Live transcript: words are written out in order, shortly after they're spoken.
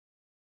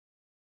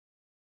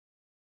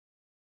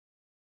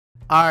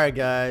All right,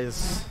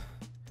 guys.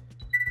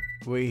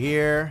 We're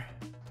here.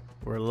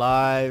 We're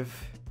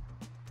live.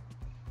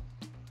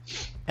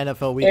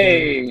 NFL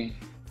weekend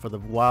for the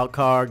wild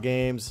card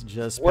games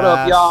just What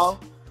passed. up,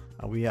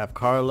 y'all? We have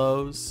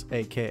Carlos,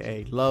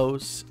 aka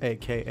Los,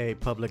 aka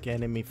Public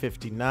Enemy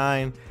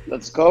 59.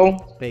 Let's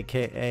go.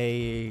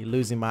 Aka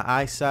Losing My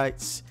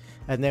Eyesights.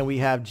 And then we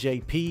have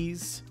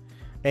JP's,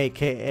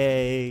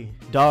 aka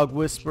Dog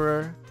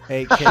Whisperer,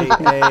 aka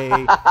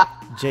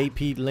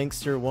JP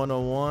Linkster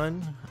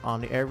 101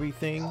 on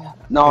everything.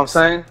 Know what I'm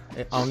saying?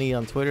 Only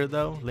on Twitter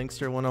though.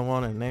 Linkster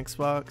 101 on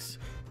Xbox.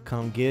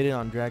 Come get it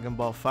on Dragon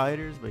Ball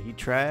Fighters, but he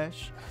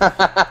trash.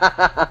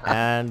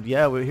 And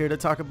yeah, we're here to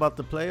talk about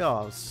the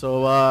playoffs.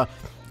 So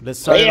let's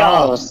start it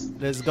off.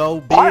 Let's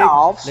go big.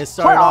 Let's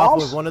start off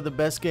with one of the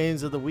best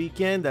games of the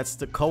weekend. That's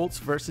the Colts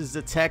versus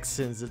the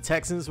Texans. The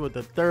Texans were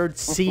the third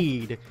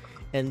seed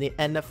in the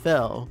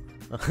NFL.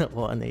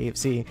 Well, in the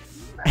AFC.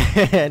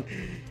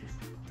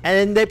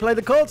 And they play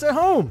the Colts at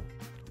home.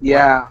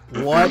 Yeah.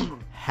 What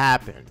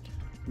happened?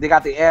 They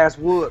got the ass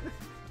whooped.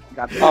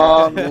 Got the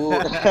ass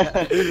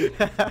whooped.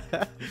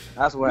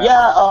 That's what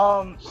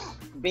happened.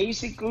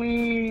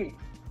 Basically,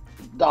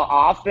 the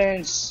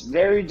offense,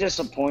 very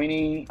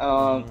disappointing.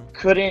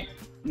 Couldn't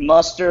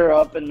muster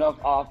up enough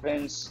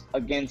offense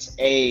against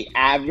a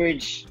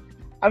average,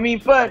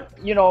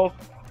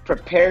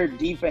 prepared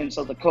defense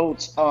of the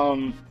Colts.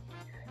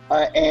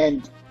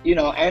 And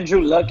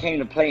Andrew Luck came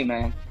to play,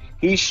 man.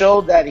 He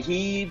showed that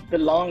he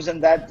belongs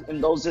in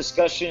those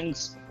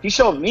discussions. He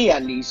showed me,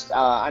 at least.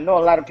 I know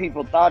a lot of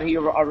people thought he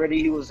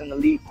was an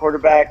elite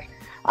quarterback.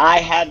 I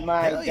had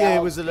my Hell yeah, he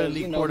was an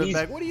elite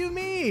quarterback. What do you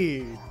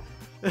mean?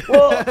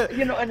 Well,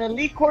 an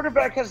elite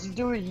quarterback has to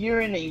do it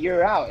year in and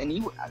year out,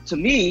 and to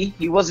me,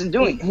 he wasn't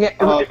doing it.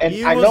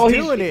 He was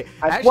doing it.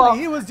 Actually,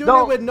 he was doing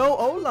it with no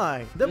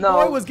O-line. The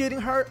boy was getting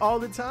hurt all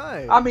the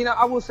time. I mean,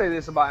 I will say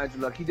this about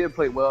Andrew Luck. He did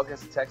play well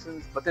against the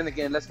Texans, but then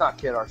again, let's not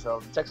kid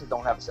ourselves. The Texans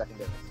don't have a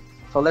secondary.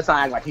 So let's not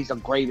act like he's the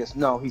greatest.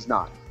 No, he's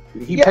not.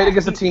 He played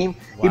against a team.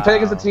 Wow. He played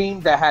against a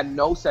team that had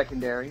no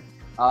secondary,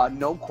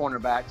 no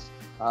cornerbacks,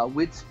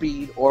 with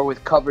speed or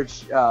with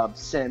coverage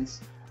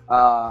sense.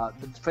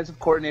 The defensive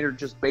coordinator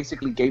just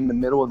basically gave him the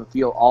middle of the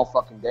field all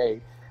fucking day.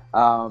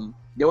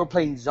 They were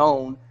playing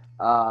zone.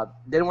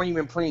 They weren't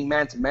even playing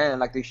man-to-man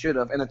like they should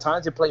have. And the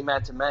times they played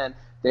man-to-man,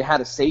 they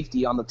had a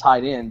safety on the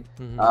tight end,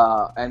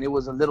 and it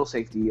was a little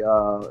safety,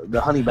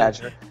 the honey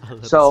badger.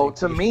 So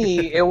to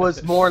me, it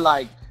was more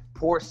like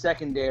poor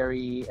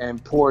secondary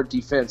and poor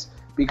defense,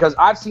 because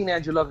I've seen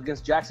Andrew Luck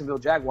against Jacksonville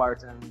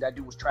Jaguars, and that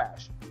dude was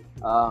trash.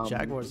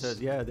 Jaguars said,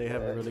 yeah, they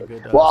have a really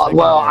good.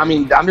 Well, I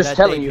mean, I'm just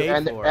telling you,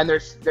 and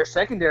their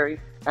secondary,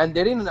 and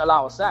they didn't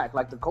allow a sack.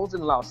 Like the Colts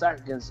didn't allow a sack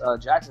against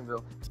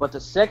Jacksonville, but the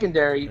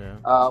secondary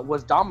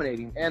was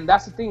dominating, and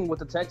that's the thing with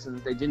the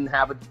Texans. They didn't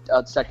have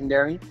a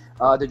secondary.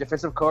 The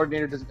defensive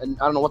coordinator, I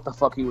don't know what the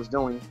fuck he was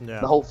doing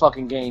the whole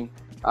fucking game.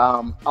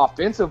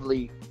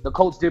 Offensively, the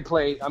Colts did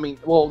play.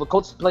 The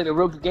Colts played a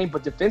real good game,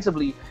 but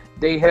defensively,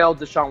 they held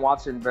Deshaun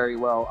Watson very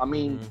well.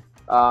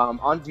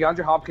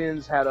 DeAndre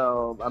Hopkins had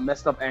a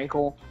messed up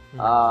ankle,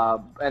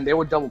 and they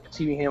were double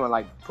teaming him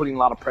and putting a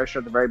lot of pressure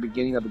at the very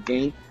beginning of the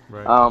game.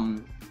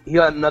 Right. He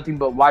had nothing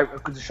but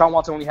because Deshaun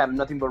Watson only had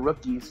nothing but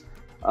rookies,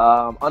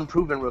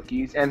 unproven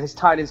rookies, and his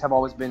tight ends have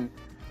always been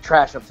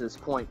trash up to this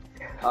point.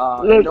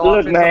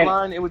 Look, man,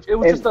 line, it was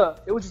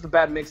just a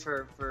bad mix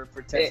for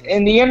Texans.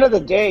 In the end of the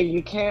day,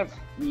 you can't.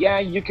 Yeah,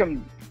 you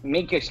can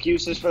make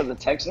excuses for the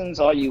Texans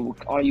all you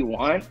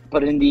want,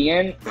 but in the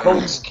end,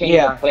 Colts came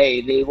to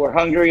play. They were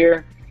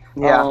hungrier.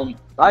 Yeah,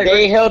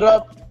 they held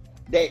up.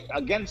 They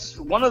against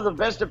one of the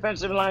best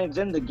defensive lines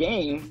in the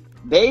game.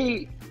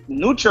 They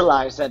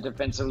neutralized that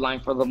defensive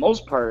line for the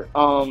most part.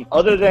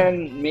 Other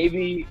than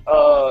maybe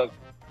a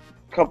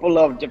couple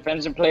of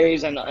defensive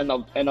plays and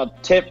a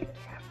tip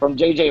from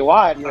J.J.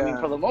 Watt.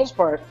 Yeah. For the most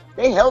part,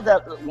 they held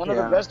that one of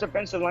the best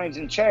defensive lines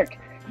in check.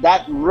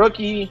 That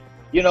rookie,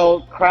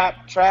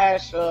 crap,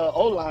 trash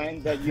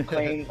O-line that you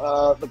claim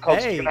the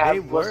Colts can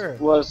have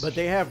was. But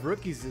they have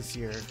rookies this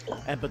year,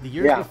 but the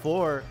years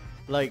before,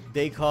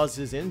 they caused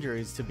his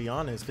injuries. To be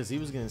honest, because he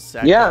was getting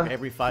sacked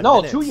every 5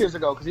 minutes. 2 years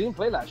ago, because he didn't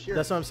play last year.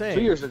 That's what I'm saying.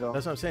 2 years ago.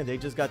 That's what I'm saying. They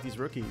just got these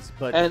rookies,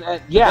 but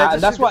that's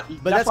that's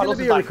going to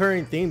be a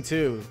recurring theme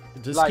too.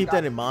 Just keep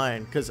that in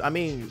mind, because I'm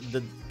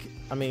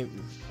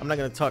not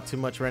going to talk too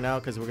much right now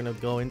because we're going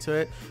to go into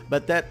it.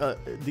 But that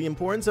the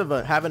importance of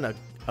having a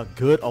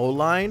good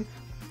O-line,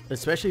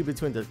 especially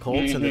between the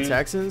Colts and the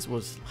Texans,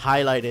 was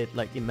highlighted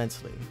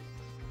immensely.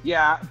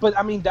 Yeah, but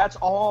that's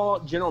all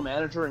general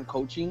manager and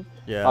coaching.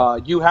 Yeah.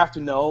 You have to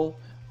know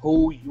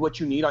what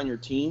you need on your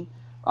team.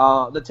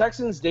 The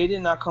Texans, they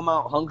did not come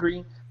out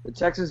hungry. The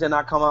Texans did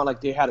not come out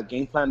like they had a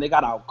game plan. They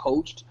got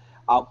out-coached,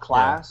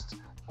 outclassed.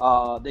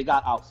 They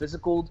got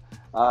out-physicaled.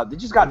 They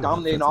just got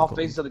dominated in all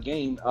phases of the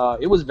game.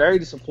 It was very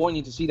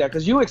disappointing to see that,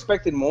 because you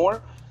expected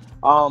more.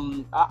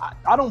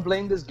 I don't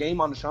blame this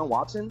game on Deshaun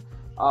Watson.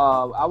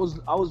 I was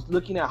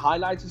looking at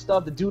highlights and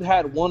stuff. The dude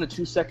had 1 or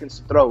 2 seconds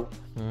to throw,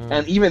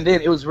 and even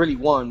then, it was really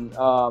one.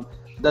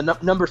 The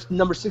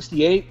number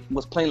 68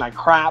 was playing like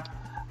crap.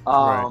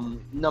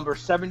 Number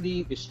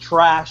 70 is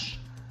trash.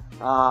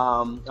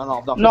 On the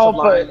offensive No,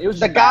 line. but It was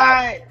the just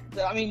bad.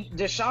 guy, I mean,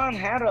 Deshaun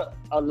had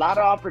a lot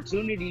of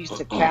opportunities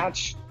to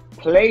catch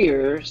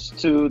players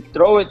to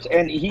throw it,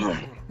 and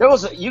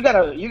you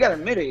gotta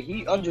admit it,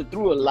 he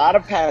underthrew a lot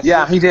of passes.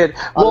 Yeah, he did.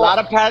 A lot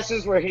of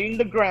passes were hitting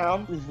the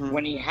ground. Mhm.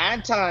 When he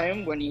had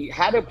time, when he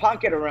had a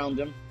pocket around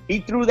him, he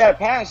threw that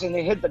pass and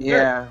it hit the dirt.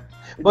 Yeah,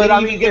 But but I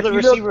didn't mean, even give if the you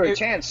look- receiver a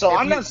chance. So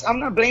I'm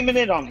not blaming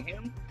it on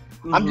him.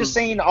 I'm Mhm. just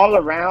saying all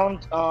around.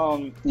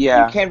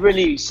 Yeah. You can't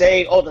really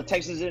say, oh, the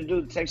Texans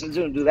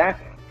didn't do that.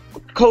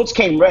 Colts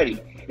came ready.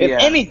 If Yeah.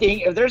 anything,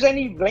 if there's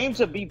any blame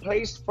to be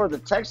placed for the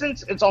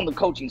Texans, it's on the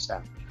coaching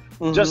staff.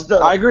 Mhm. Just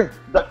I agree.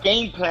 the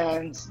game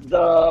plans.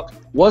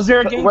 Was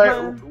there a game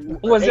plan?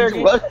 Was there a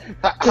game?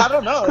 I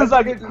don't know. That's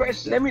a good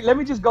question. Let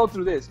me just go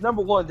through this.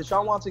 Number one,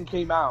 Deshaun Watson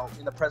came out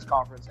in the press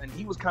conference and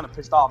he was kind of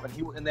pissed off,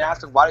 and they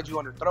asked him, "Why did you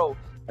underthrow?"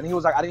 And he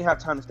was like, "I didn't have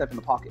time to step in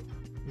the pocket,"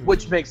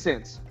 which makes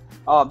sense.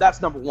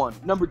 That's number one.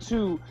 Number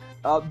two,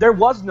 there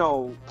was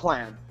no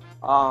plan.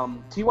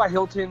 T.Y.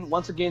 Hilton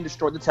once again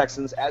destroyed the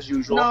Texans as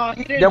usual. No,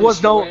 he didn't. There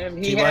was no. destroy him.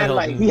 He T.Y. had Hilton.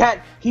 like He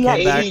had Came back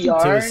 80 to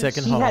yards. his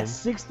second he home. had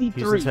Houston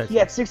 63. Texans. He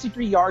had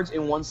 63 yards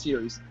in one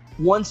series.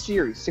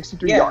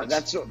 63 yeah, yards.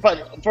 that's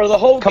but for the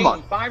whole Come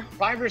game, on.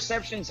 five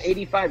receptions,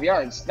 85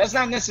 yards. That's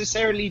not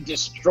necessarily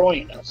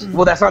destroying us.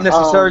 Well, that's not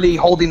necessarily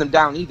holding them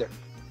down either.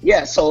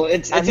 Yeah, so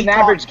it's And an he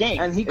average caught-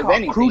 game. and he if caught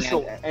anything,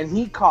 crucial. at that. And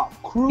he caught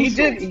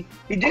crucial.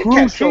 He did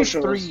catch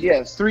crucial. three,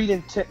 Yes. 3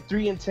 and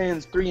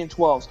 10s, 3 and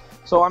 12s.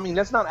 So I mean,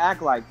 let's not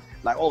act like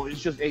oh,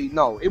 it's just 8.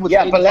 No, it was.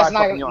 Yeah, but 85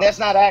 fucking yards. let's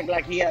not act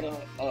like he had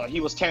he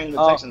was tearing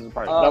the Texans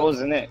apart. That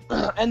wasn't it.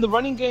 And the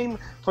running game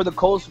for the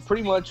Colts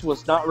pretty much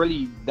was not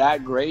really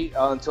that great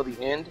until the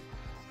end.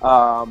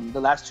 The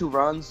last two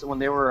runs when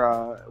they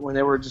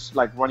were just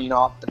like running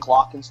off the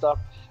clock and stuff.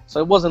 So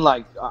it wasn't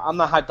like I'm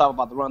not hyped up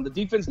about the run. The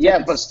defense.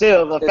 Yeah, but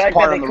still, the is fact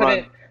part that of they the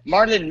couldn't.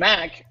 Marlon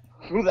Mack,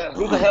 who the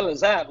hell is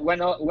that?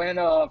 Went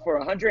for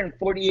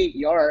 148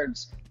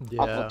 yards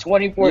off Yeah. of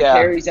 24 Yeah.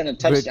 carries and a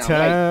touchdown.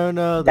 Return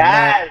of the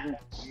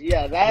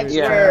That's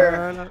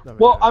where.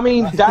 Well, I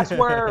mean, that's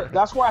where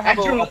I have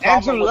Andrew a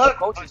problem with the Luck,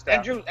 coaching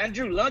staff.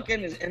 Andrew Luck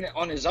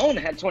on his own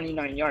had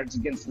 29 yards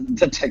against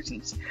the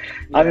Texans.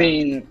 I Yeah.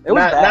 mean, It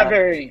was bad. not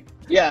very.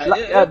 Yeah,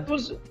 it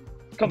was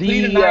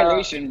complete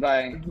annihilation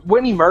by.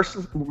 Whitney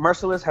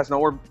Merciless has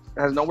nowhere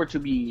to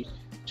be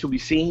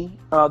seen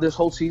this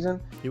whole season.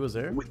 He was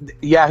there.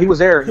 Yeah, he was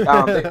there.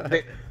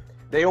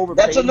 They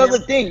overpaid That's another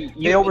him. thing.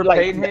 They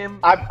overpaid him.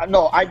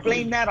 I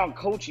blame that on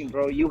coaching,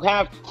 bro. You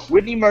have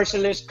Whitney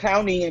Merciless,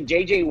 Clowney, and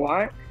J.J.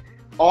 Watt.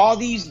 All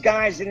these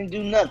guys didn't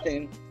do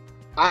nothing.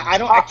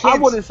 I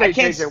wouldn't say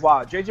J.J.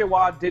 Watt. J.J.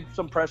 Watt did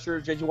some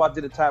pressure. J.J. Watt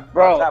did a tap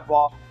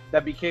ball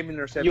that became an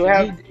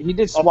interception. He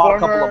did swat a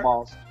couple of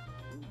balls.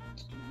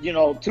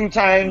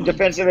 Two-time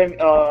defensive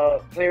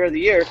player of the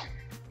year.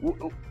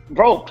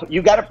 Bro,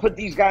 you got to put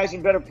these guys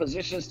in better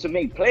positions to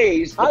make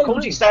plays. The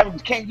coaching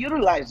staff can't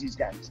utilize these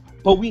guys.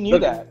 But we knew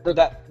that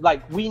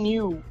we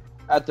knew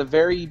at the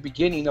very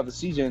beginning of the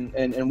season,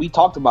 and we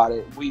talked about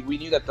it. We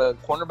knew that the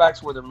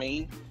cornerbacks were the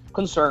main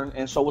concern,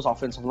 and so was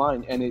offensive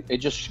line, and it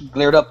just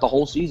glared up the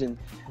whole season.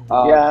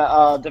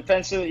 The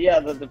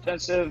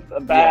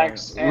defensive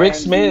backs, and Rick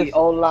Smith, the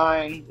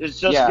O-line. It's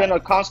just been a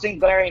constant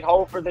glaring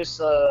hole for this.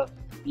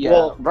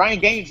 Well, Brian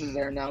Gaines is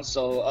there now,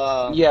 so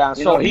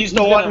so he's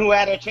the one who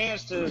had a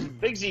chance to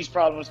fix these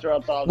problems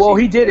throughout the offseason. Well,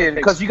 he didn't,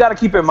 because you got to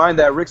keep in mind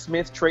that Rick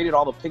Smith traded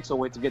all the picks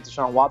away to get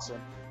Deshaun Watson.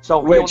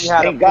 So he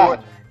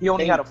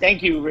only had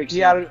Thank you, Rick.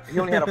 He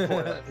only had a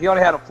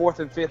 4th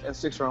and 5th and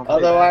 6th round pick.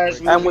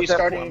 Otherwise, we'll be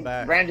starting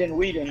Brandon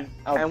Whedon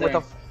out and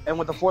there.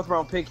 With the 4th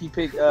round pick, he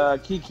picked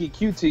Kiki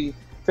QT.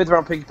 5th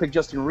round pick, he picked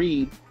Justin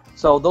Reed.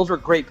 So those were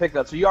great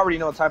pickups. So you already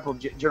know the type of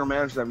general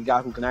manager that we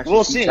got who can actually.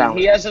 We'll see. Talent.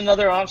 He has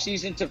another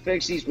offseason to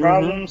fix these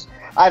problems.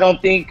 I don't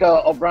think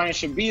O'Brien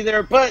should be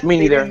there, but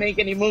they didn't make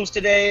any moves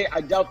today. I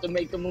doubt they'll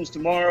make the moves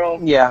tomorrow.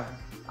 Yeah.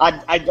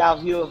 I doubt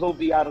he'll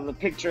be out of the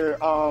picture.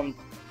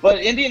 But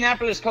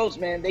Indianapolis Colts,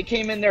 man, they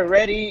came in there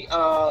ready.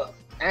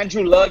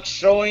 Andrew Luck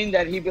showing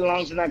that he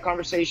belongs in that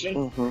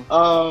conversation.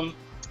 We'll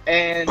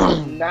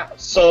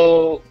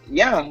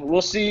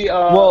see.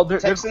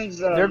 Texans.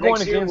 They're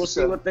going year, against. We'll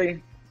see what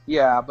they.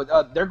 Yeah,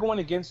 but they're going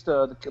against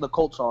the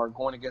Colts are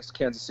going against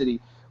Kansas City,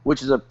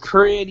 which is a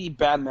pretty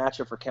bad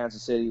matchup for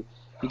Kansas City.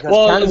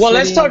 Because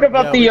let's talk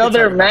about the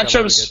other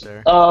matchups.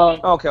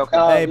 Okay.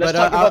 Hey, let's but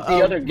talk about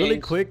the other really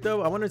games. quick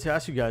though, I wanted to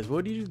ask you guys,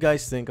 what do you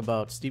guys think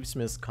about Steve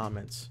Smith's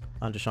comments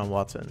on Deshaun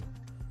Watson?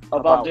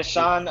 About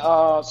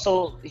Deshaun,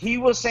 so he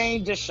was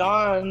saying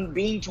Deshaun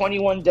being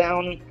 21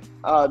 down,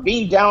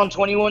 being down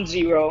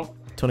 21-0.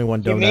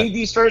 21 donut. He made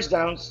these first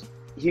downs.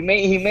 He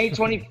made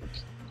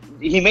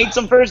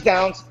some first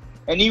downs,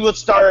 and he would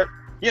start,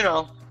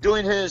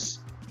 doing his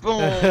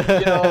boom,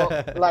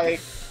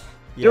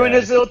 doing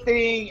his little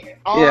thing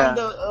on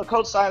the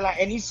coach sideline.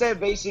 And he said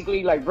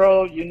basically, like,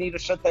 bro, you need to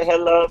shut the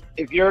hell up.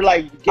 If you're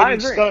like getting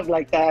stuck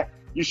like that,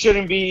 you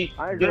shouldn't be,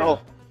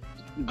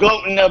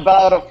 gloating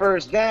about a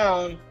first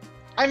down.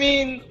 I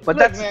mean, but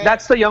look,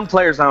 that's the young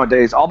players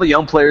nowadays. All the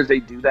young players, they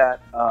do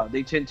that.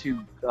 They tend to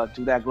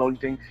do that gloating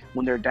thing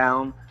when they're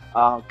down.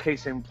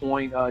 Case in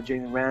point,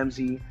 Jalen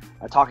Ramsey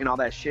talking all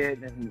that shit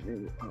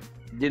and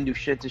didn't do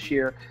shit this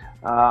year.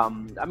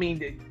 I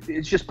mean,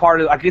 it's just part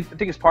of. I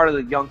think it's part of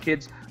the young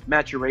kids'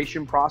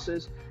 maturation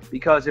process.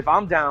 Because if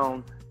I'm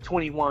down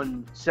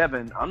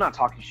 21-7, I'm not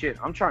talking shit.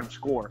 I'm trying to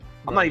score.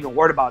 I'm not even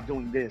worried about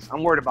doing this.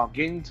 I'm worried about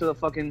getting to the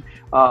fucking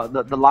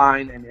the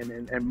line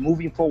and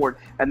moving forward.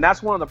 And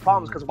that's one of the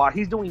problems, because while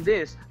he's doing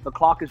this, the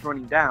clock is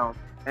running down.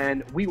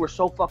 And we were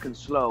so fucking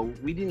slow.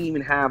 We didn't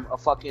even have a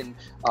fucking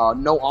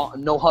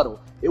no huddle.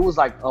 It was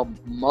like a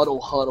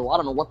muddle huddle. I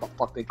don't know what the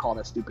fuck they call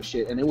that stupid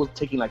shit. And it was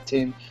taking like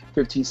 10,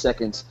 15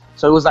 seconds.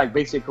 So it was like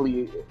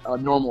basically a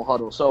normal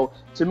huddle. So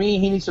to me,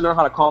 he needs to learn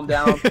how to calm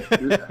down.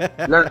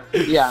 To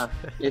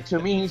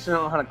me, he needs to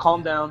learn how to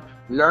calm down,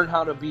 learn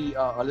how to be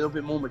a little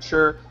bit more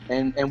mature,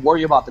 and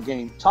worry about the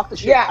game. Talk the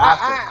shit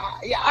after.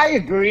 I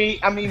agree.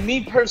 I mean,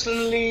 me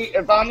personally,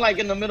 if I'm like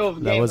in the middle of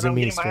a game,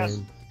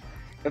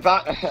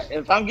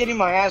 if I'm getting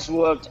my ass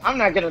whooped, I'm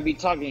not gonna be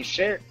talking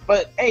shit.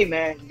 But hey,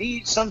 man,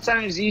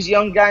 sometimes these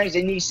young guys,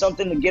 they need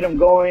something to get them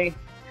going.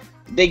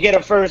 They get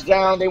a first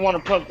down, they want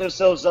to pump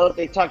themselves up,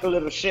 they talk a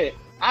little shit.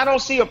 I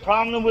don't see a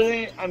problem with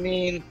it. I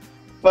mean,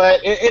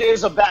 but it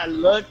is a bad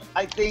look,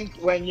 I think,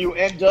 when you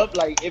end up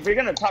like, if you're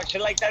gonna talk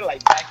shit like that,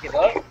 like back it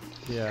up,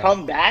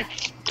 come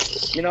back.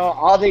 You know,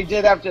 all they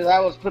did after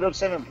that was put up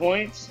 7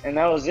 points, and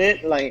that was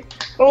it. Like,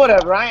 but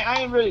whatever.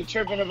 I ain't really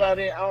tripping about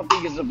it. I don't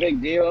think it's a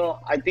big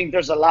deal. I think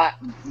there's a lot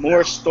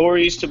more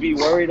stories to be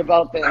worried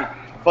about than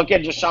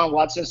fucking Deshaun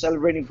Watson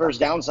celebrating first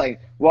downs.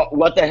 Like,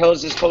 what the hell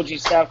is this coaching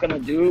staff gonna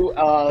do?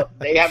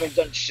 They haven't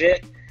done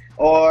shit.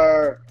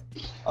 Or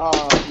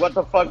what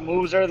the fuck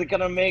moves are they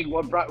gonna make?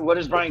 What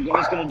is Brian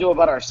Gaines gonna do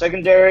about our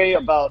secondary?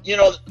 About, you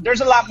know,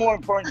 there's a lot more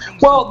important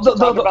things to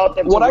talk about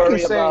than what to I worry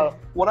can say, about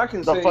what I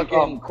can the say,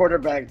 fucking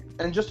quarterback.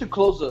 And just to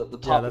close the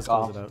topic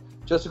off,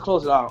 just to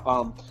close it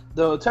out,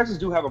 the Texans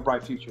do have a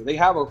bright future. They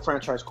have a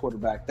franchise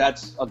quarterback.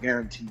 That's a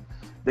guarantee.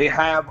 They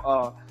have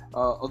a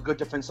good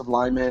defensive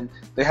lineman.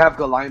 They have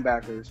good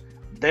linebackers.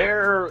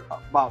 They're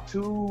about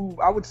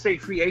I would say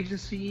free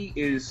agency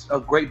is a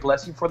great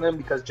blessing for them,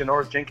 because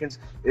Janoris Jenkins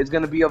is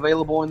going to be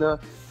available in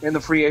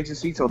the free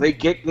agency. So they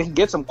can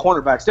get some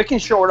cornerbacks. They can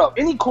shore it up.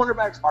 Any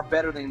cornerbacks are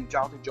better than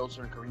Jonathan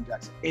Joseph and Kareem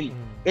Jackson.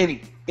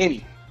 Any.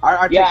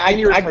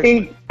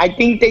 I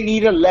think they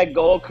need to let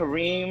go of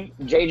Kareem.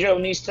 J-Joe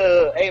needs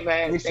to. Hey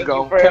man, thank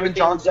you for Kevin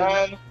Johnson.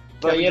 Done,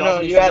 but you know,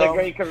 you had a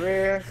great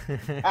career.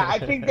 I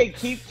think they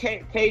keep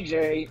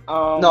KJ.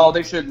 No,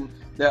 they shouldn't.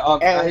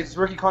 His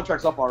rookie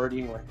contract's up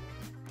already anyway.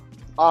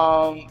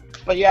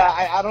 But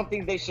yeah, I don't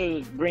think they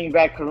should bring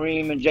back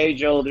Kareem and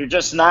J-Joe. They're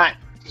just not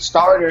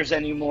starters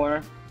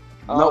anymore.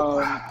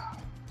 Nope.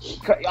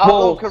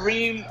 Although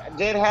Kareem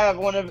did have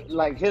one of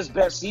like his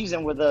best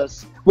season with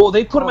us. Well,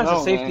 they put him as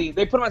a safety. Man.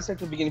 They put him as a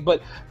safety at the beginning,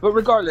 but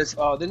regardless,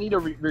 they need to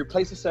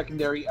replace the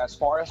secondary as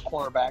far as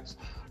cornerbacks,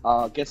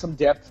 get some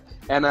depth,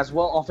 and as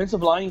well,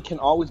 offensive line can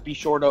always be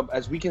shored up,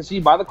 as we can see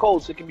by the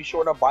Colts. It can be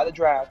shored up by the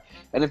draft,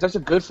 and if there's a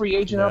good free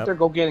agent out there,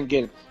 go get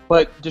it.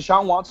 But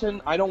Deshaun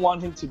Watson, I don't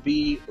want him to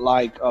be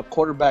like a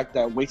quarterback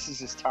that wastes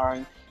his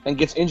time and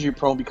gets injury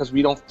prone because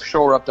we don't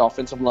shore up the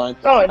offensive line.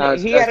 Oh,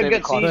 he had a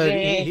good season.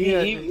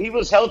 He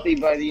was healthy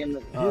by the end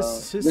of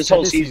this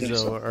whole season.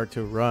 Though, are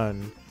to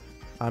run.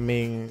 I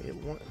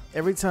mean,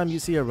 every time you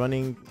see a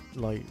running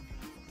like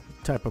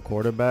type of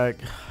quarterback,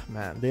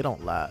 man, they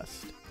don't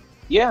last.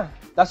 Yeah,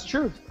 that's the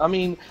truth. I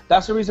mean,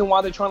 that's the reason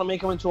why they're trying to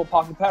make him into a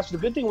pocket passer.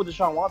 The good thing with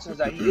Deshaun Watson is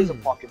that he is a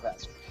pocket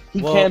passer.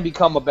 He can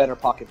become a better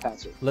pocket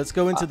passer. Let's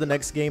go into the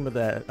next game of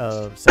that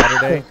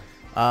Saturday.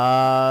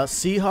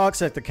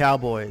 Seahawks at the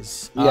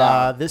Cowboys.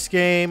 This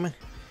game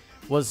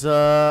was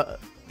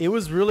it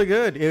was really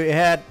good. It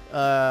had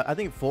I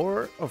think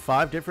 4 or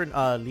 5 different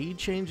lead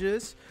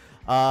changes.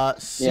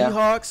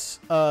 Seahawks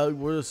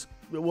was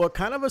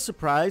kind of a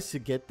surprise to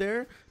get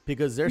there,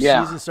 because their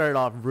season started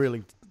off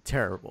really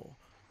terrible.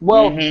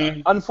 Well,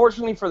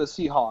 unfortunately for the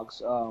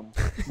Seahawks,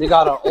 they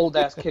got an old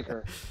ass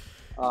kicker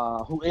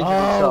who injured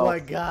himself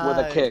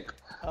with a kick.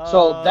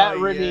 So that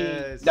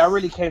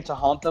really came to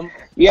haunt them.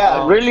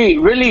 Yeah,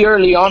 really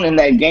early on in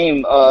that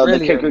game, the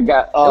kicker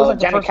got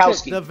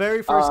Janikowski. The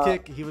very first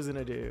kick he was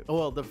gonna do. Oh,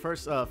 well, the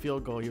first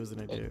field goal he was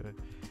gonna do.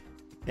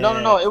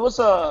 No. It was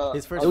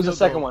the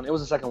second one. It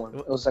was a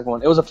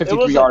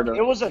 53-yarder.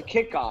 It was a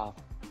kickoff.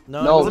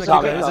 No, it was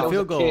a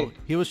field goal.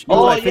 He was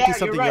like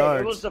 50-something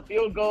yards. It was a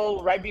field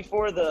goal right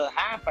before the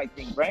half, I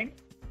think, right?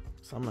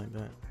 Something like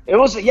that. It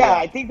was,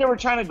 I think they were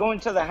trying to go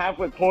into the half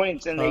with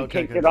points, and they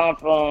kicked it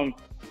off.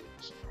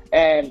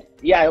 And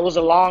it was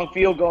a long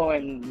field goal,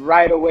 and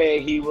right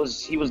away he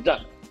was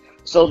done.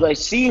 So the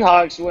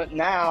Seahawks went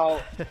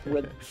now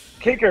with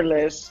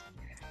kickerless,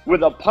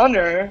 with a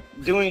punter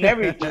doing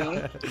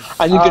everything.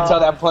 And you can tell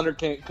that punter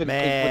couldn't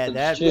man,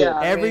 that shit.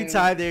 Every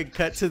time they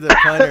cut to the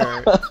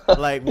punter,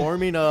 like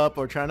warming up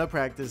or trying to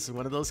practice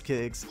one of those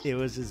kicks, it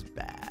was just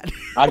bad.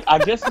 I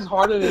guess it's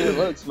harder than it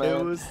looks, man.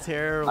 It was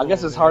terrible. I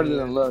guess it's harder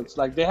than it looks.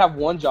 Like, they have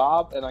one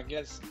job, and I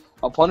guess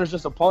A punter's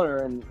just a punter,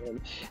 and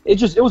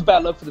it was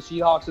bad luck for the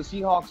Seahawks. The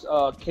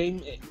Seahawks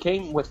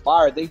came with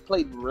fire. They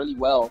played really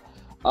well.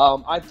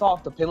 I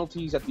thought the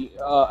penalties at the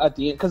end,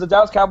 because the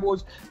Dallas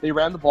Cowboys, they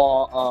ran the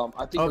ball.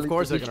 I think of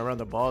course they're gonna run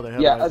the ball. They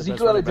have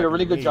Ezekiel Elliott did a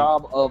really good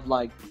job of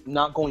like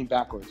not going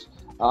backwards.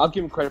 I'll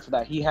give him credit for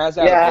that. He has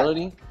that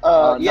ability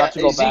not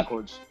to go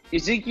backwards.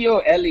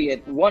 Ezekiel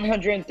Elliott,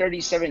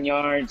 137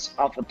 yards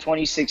off of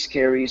 26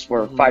 carries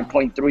for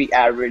 5.3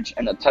 average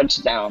and a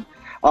touchdown.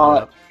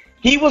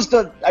 He was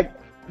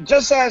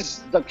just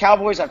as the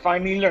Cowboys have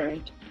finally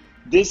learned,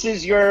 this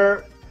is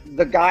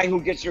the guy who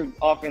gets your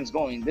offense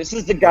going. This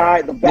is the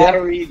guy, the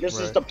battery. This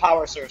is the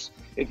power source.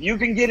 If you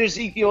can get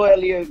Ezekiel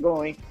Elliott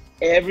going,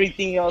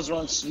 everything else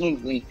runs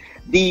smoothly.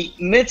 The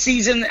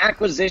midseason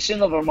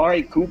acquisition of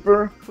Amari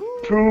Cooper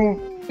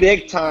proved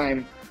big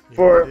time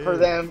for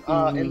them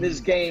in this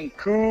game.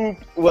 Coop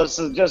was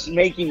just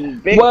making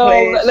big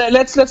plays. Well,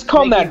 let's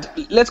calm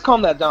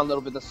that down a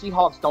little bit. The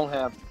Seahawks don't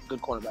have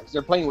good cornerbacks.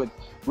 They're playing with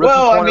rookie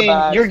cornerbacks.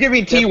 I mean, you're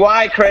giving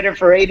Ty credit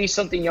for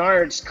 80-something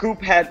yards.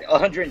 Coop had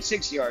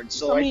 106 yards.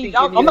 So I think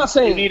I'm not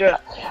saying you need to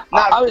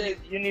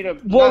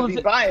not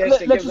be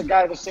biased and give the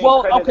guy the same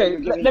credit. Well, okay,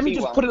 let me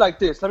just put it like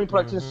this. Let me put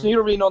it like this. So you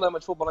don't really know that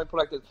much football. Let me put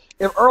it like this.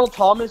 If Earl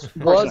Thomas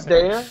was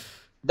there,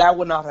 that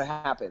would not have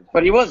happened.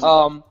 But he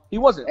wasn't. He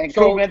wasn't. And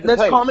so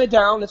let's calm it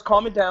down.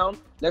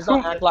 Let's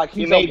not act like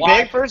he's a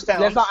big first down.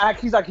 Let's not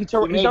act. He's not That's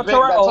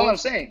all I'm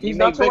saying. He's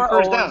not to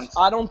our own.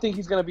 I don't think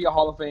he's going to be a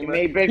Hall of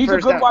Famer. He's a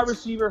good wide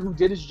receiver who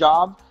did his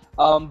job.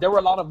 There were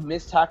a lot of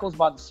missed tackles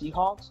by the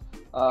Seahawks.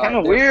 Kind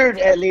of weird,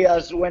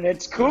 Elias, when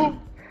it's Coop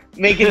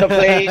making the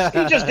plays.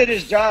 He just did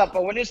his job.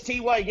 But when it's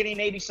Ty getting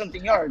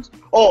 80-something yards,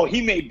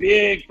 he made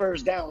big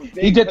first downs.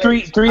 He did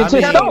three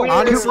assists.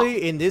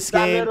 Honestly, in this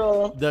game,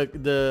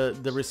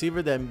 the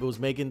receiver that was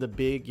making the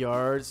big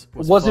yards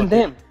wasn't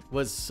him.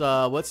 Was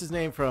what's his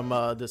name from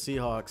the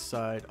Seahawks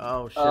side?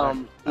 Oh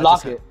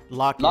shit,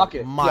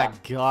 Lockett. My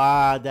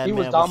God, that man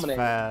was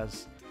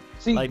fast.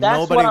 See, like that's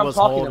nobody what I'm was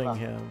talking holding about.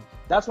 him.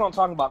 That's what I'm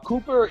talking about.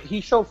 Cooper,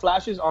 he showed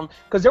flashes on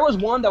because there was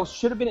one that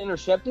should have been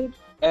intercepted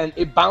and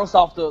it bounced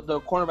off the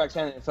cornerback's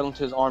hand and it fell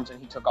into his arms and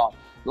he took off.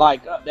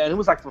 Like and it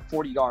was like for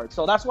 40 yards.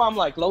 So that's why I'm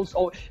like Lowe's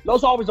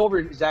always over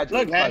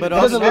exaggerating. But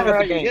also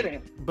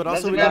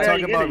we gotta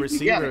talk about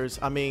receivers.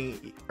 I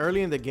mean,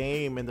 early in the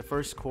game, in the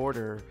first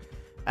quarter,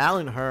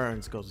 Allen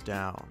Hurns goes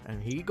down, and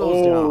he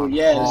goes down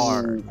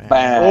hard, man.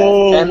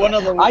 Bad. One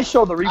of the I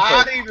showed the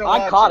replay.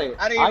 I caught it.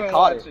 I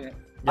caught it.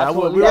 Yeah,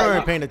 we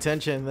weren't paying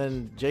attention.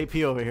 Then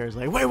JP over here is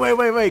like,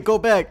 wait, go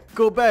back.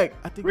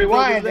 I think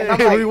rewind. And I'm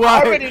like,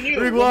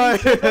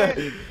 rewind.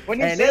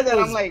 When you said that,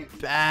 I'm like,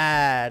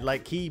 bad.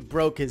 Like he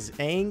broke his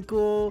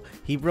ankle.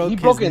 He broke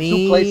his in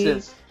knee. 2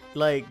 places.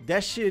 Like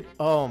that shit.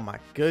 Oh my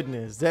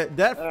goodness.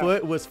 That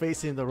foot was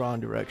facing the wrong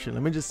direction.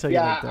 Let me just tell you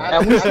that.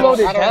 And we slowed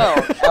it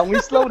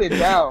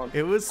down.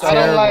 It was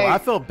terrible. I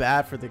felt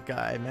bad for the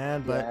guy,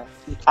 man. But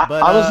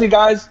honestly,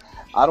 guys.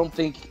 I don't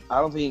think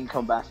he can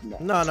come back from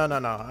that. No.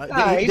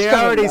 They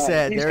already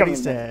said.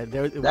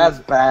 That's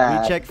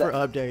bad. We checked for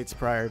updates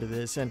prior to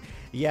this, and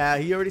yeah,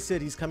 he already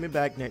said he's coming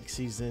back next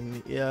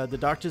season. Yeah, the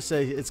doctors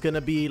say it's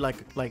gonna be like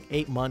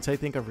 8 months, I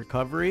think, of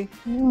recovery.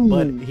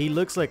 But he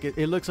looks like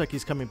it looks like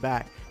he's coming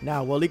back.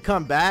 Now, will he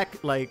come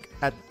back like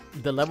at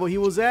the level he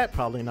was at?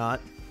 Probably not.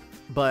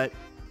 But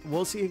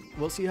we'll see.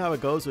 We'll see how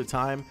it goes with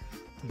time.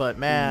 But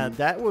man,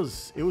 it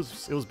was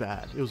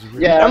bad. It was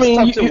really bad. I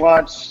mean, tough to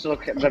watch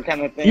that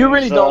kind of thing. You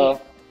really don't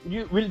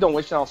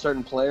wish it on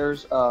certain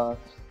players.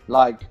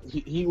 Like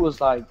he was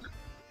like,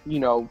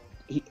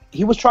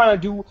 he was trying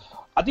to do.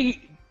 I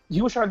think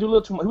he was trying to do a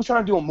little too much. He was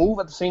trying to do a move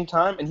at the same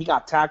time, and he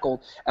got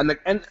tackled.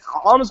 And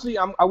honestly,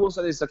 I will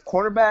say this: the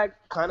cornerback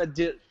kind of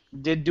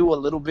did do a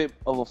little bit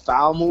of a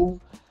foul move,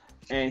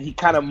 and he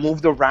kind of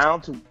moved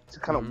around to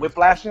kind of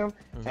whiplash him,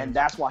 and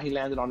that's why he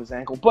landed on his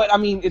ankle. But I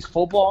mean, it's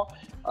football.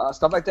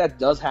 Stuff like that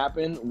does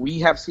happen. We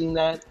have seen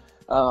that.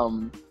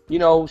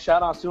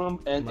 Shout out to him.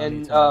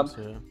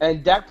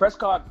 And Dak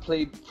Prescott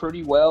played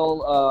pretty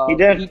well. He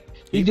did.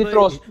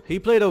 He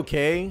played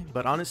okay,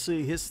 but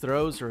honestly, his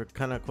throws are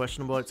kind of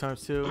questionable at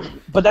times too.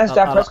 But that's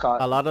Dak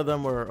Prescott. A lot of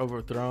them were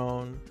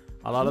overthrown.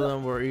 A lot of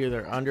them were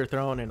either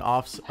underthrown and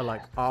off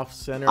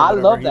center. I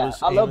love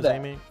that. I love that.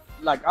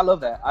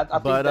 I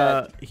think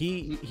that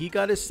he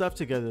got his stuff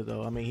together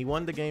though. I mean, he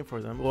won the game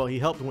for them. Well, he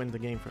helped win the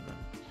game for them.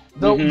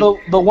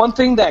 The one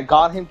thing that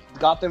got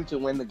them to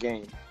win the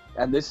game,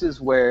 and this is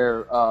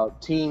where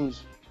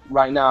teams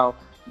right now,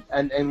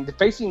 and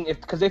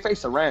because they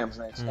face the Rams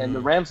next, and the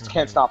Rams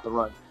can't stop the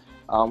run,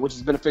 which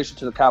is beneficial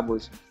to the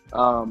Cowboys,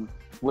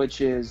 which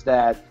is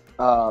that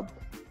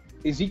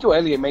Ezekiel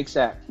Elliott makes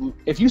that.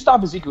 If you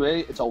stop Ezekiel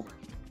Elliott, it's over.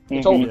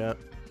 It's over. Yeah.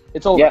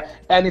 It's over. Yeah.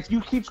 And if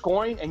you keep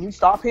scoring and you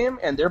stop him,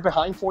 and they're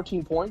behind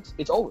 14 points,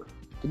 it's over.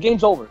 The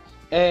game's over.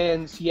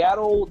 And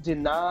Seattle did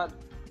not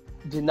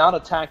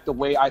attack the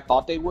way I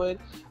thought they would.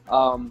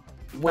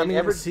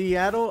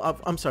 Seattle,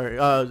 I'm sorry,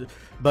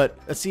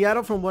 but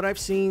Seattle, from what I've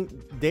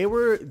seen, they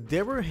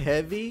were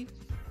heavy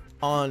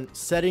on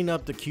setting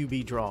up the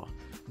QB draw.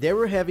 they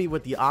were heavy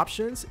with the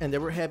options, and they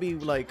were heavy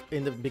like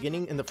in the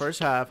beginning, in the first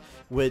half,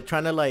 with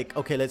trying to like,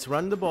 okay, let's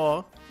run the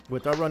ball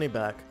with our running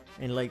back,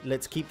 and like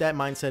let's keep that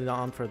mindset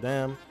on for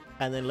them,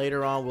 and then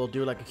later on we'll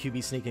do like a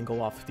QB sneak and go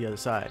off the other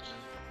side.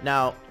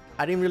 Now,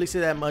 I didn't really see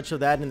that much of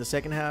that in the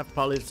second half.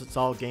 Probably it's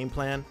all game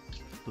plan,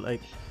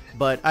 like,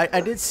 but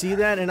I did see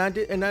that, and I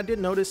did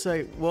notice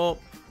like, well,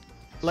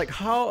 like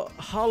how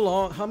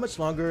much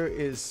longer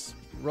is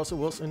Russell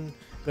Wilson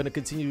going to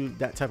continue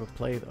that type of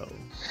play though?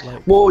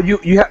 Like, well,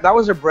 that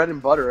was their bread and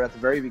butter at the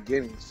very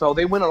beginning, so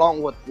they went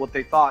along with what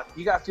they thought.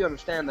 You got to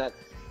understand that,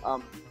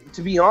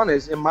 to be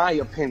honest, in my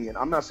opinion,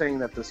 I'm not saying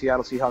that the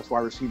Seattle Seahawks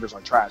wide receivers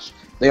are trash.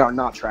 They are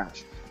not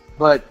trash,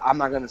 but I'm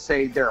not going to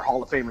say they're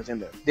Hall of Famers in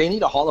there. They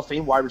need a Hall of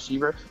Fame wide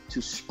receiver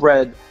to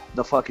spread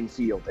the fucking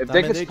field. If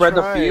they could spread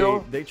the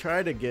field, they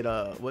tried to get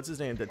what's his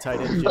name, the tight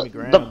end Jimmy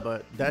Graham,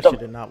 but that shit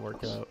did not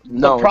work out.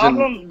 No,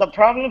 the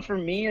problem for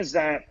me is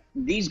that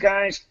these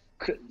guys.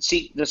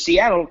 The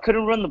Seattle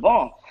couldn't run the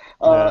ball.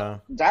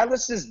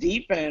 Dallas's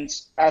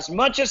defense, as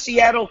much as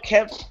Seattle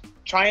kept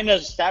trying to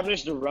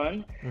establish the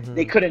run,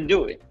 they couldn't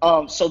do it.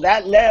 So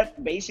that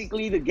left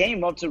basically the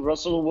game up to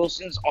Russell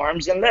Wilson's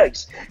arms and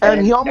legs,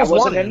 and he almost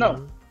wasn't won it.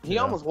 enough. He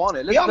almost won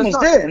it. He almost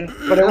did,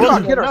 but it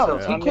wasn't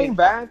enough. He came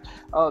back.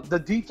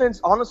 The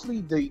defense, honestly,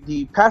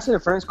 the pass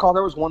interference call,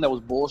 there was one that was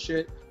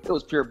bullshit. It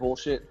was pure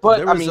bullshit. But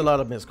there was a lot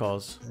of missed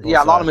calls.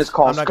 Yeah, a lot of missed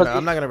calls.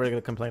 I'm not gonna really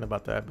complain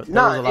about that, but there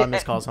was a lot of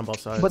missed calls on both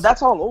sides. But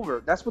that's all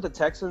over. That's with the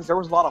Texans. There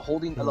was a lot of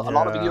holding. A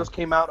lot of videos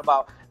came out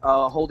about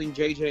holding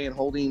JJ and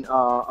holding.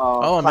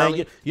 Man,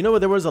 you know what?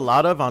 There was a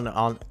lot of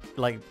on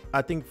like,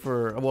 I think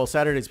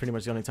Saturday's pretty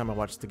much the only time I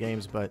watched the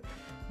games, but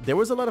there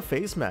was a lot of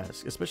face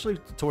masks, especially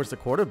towards the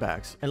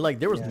quarterbacks, and like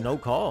there was no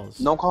calls.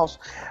 No calls.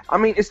 I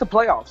mean, it's the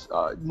playoffs.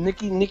 I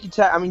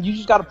mean, you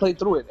just got to play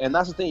through it, and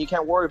that's the thing. You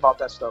can't worry about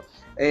that stuff.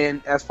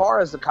 And as far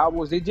as the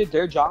Cowboys, they did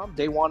their job.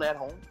 They won at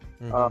home.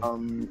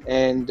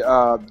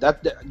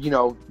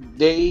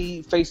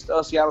 They faced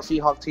a Seattle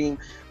Seahawks team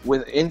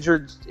with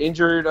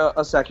injured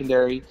a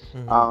secondary,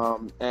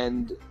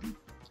 and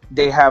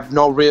they have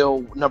no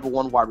real number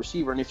one wide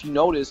receiver. And if you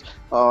notice,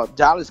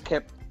 Dallas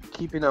kept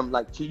keeping them,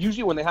 like,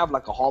 usually when they have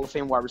like a Hall of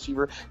Fame wide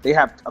receiver, they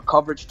have a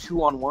coverage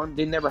 2-on-1.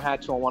 They never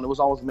had 2-on-1. It was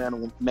always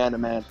man to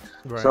man.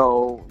 Right.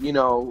 So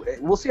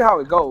we'll see how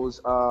it goes.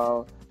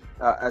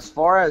 As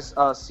far as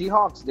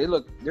Seahawks, they're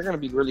going to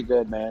be really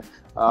good, man.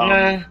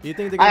 Do you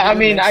think they're going to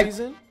be next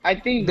season? I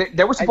think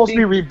they were supposed to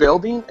be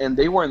rebuilding, and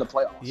they were in the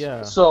playoffs.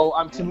 Yeah. So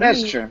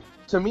that's true.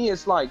 To me,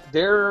 it's like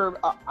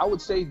I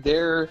would say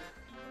they're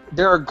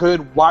a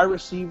good wide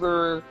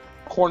receiver,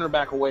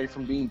 cornerback away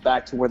from being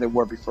back to where they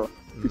were before.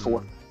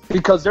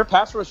 Because their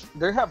pass rush,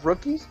 they have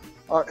rookies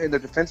in their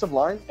defensive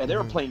line, and they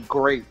were playing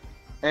great.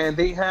 And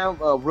they have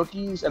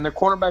rookies, and their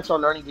cornerbacks are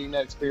learning, getting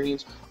that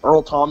experience.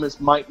 Earl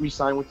Thomas might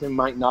re-sign with him,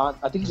 might not.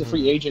 I think he's a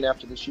free agent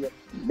after this year.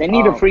 They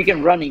need a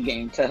freaking running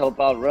game to help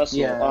out Russell.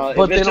 Yeah,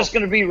 but if it's just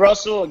going to be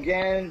Russell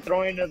again,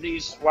 throwing to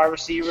these wide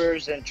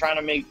receivers and trying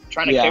to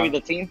carry the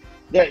team,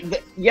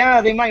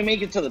 they might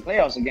make it to the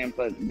playoffs again.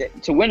 But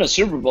to win a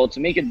Super Bowl, to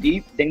make it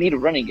deep, they need a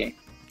running game.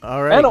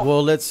 All right.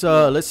 Well, let's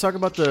talk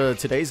about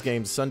today's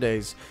games,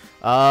 Sundays.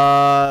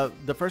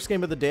 The first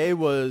game of the day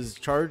was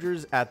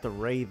Chargers at the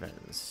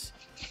Ravens.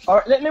 All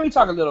right, let me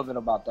talk a little bit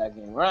about that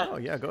game, right? Oh,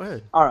 yeah, go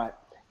ahead. All right,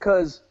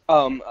 because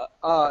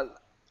the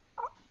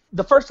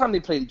first time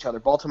they played each other,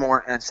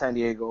 Baltimore and San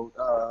Diego,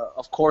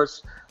 of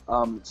course,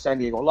 San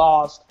Diego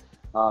lost.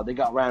 They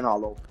got ran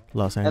all over.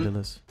 Los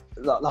Angeles,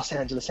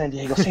 San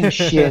Diego, same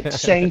shit,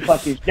 same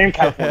fucking, they're in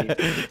California.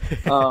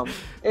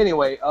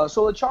 Anyway,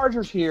 so the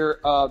Chargers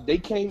here, they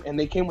came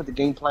with the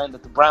game plan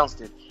that the Browns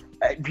did.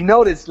 If you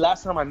notice,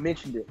 last time I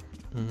mentioned it,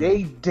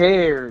 they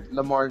dared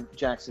Lamar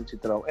Jackson to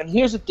throw. And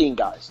here's the thing,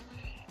 guys.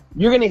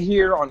 You're going to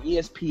hear on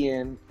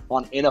ESPN,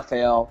 on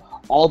NFL,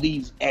 all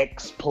these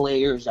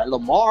ex-players that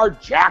Lamar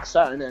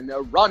Jackson and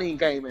the running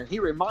game, and he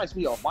reminds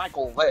me of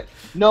Michael Vick.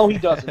 No, he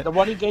doesn't. The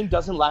running game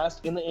doesn't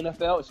last in the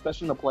NFL,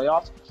 especially in the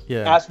playoffs. Yeah.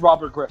 Ask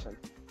Robert Griffin.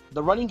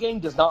 The running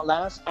game does not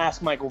last.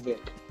 Ask Michael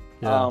Vick.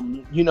 Yeah.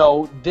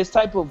 This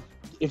type of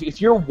 –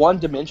 if you're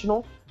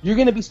one-dimensional, you're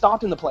going to be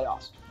stopped in the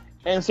playoffs.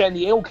 And San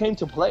Diego came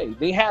to play.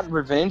 They had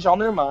revenge on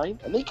their mind,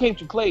 and they came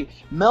to play.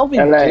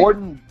 Melvin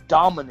Gordon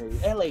dominated.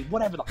 LA,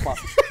 whatever the fuck.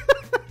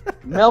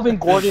 Melvin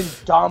Gordon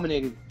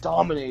dominated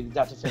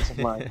that defensive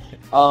line.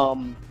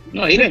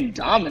 No, he didn't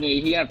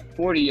dominate. He had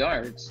 40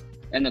 yards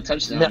and a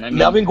touchdown.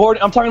 Melvin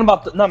Gordon. I'm talking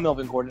about not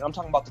Melvin Gordon. I'm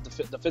talking about the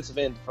defensive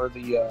end for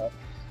the.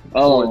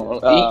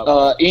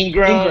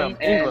 Ingram.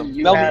 Melvin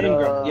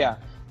Ingram. Yeah.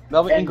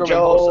 Melvin Ingram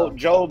and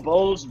Joey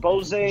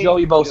Bosa.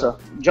 Joey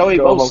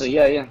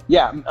Bosa.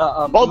 Yeah.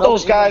 Both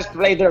those guys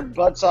played their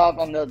butts off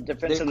on the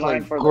defensive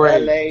line for the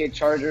LA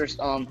Chargers.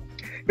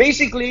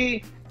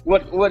 Basically,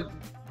 what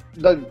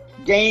the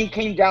game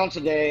came down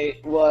today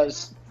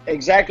was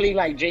exactly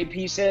like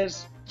JP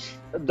says.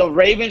 The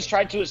Ravens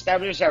tried to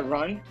establish that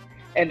run,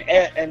 and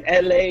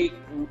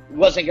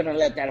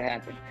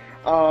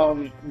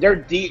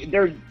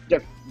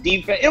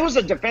defense. It was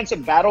a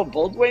defensive battle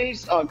both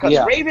ways. Because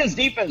Ravens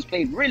defense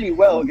played really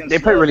well against. They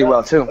played really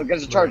well too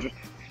against the Chargers.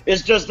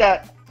 It's just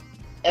that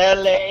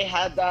LA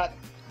had that,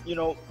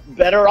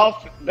 better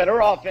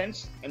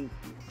offense, and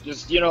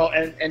just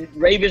and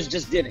Ravens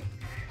just didn't.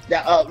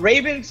 The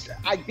Ravens,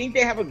 I think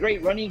they have a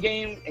great running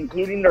game,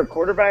 including their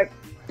quarterback.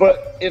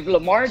 But if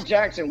Lamar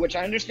Jackson, which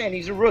I understand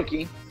he's a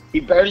rookie, he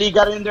barely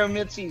got in there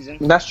mid-season.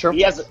 That's true.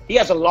 He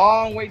has a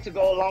long way to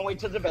go, a long way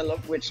to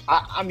develop, which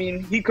I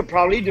mean he could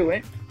probably do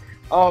it.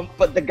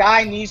 But the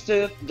guy needs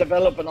to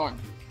develop an arm,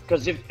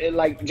 because if,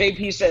 like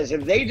JP says,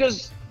 if they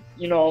just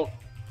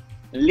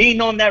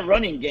lean on that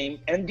running game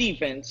and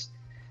defense,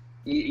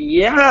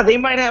 yeah, they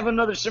might have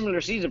another similar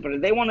season. But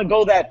if they want to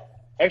go that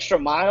extra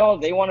mile,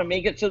 they want to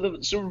make it to the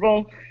Super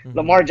Bowl,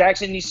 Lamar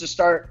Jackson needs to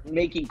start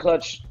making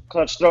clutch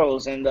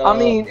throws. And I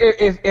mean,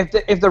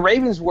 if the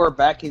Ravens were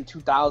back in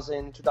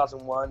 2000,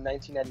 2001,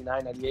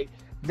 1999, 98,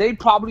 they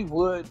probably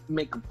would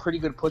make a pretty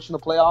good push in the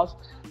playoffs.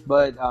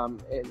 But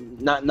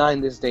not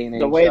in this day and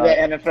age. The way the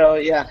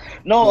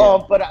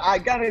NFL, but I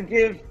gotta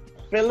give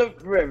Phillip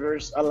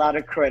Rivers a lot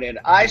of credit.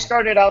 I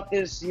started out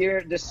this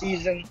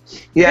season.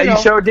 Yeah, you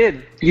sure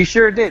did. You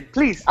sure did.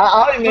 Please.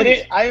 I admit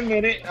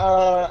it.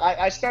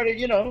 I started,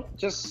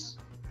 just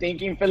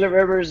thinking Phillip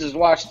Rivers is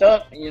washed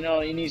up. He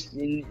needs.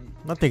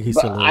 I think he's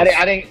still. I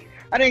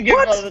didn't give.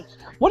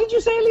 What did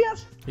you say,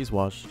 Elias? He's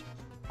washed.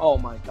 Oh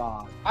my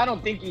God. I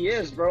don't think he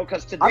is, bro.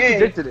 Because I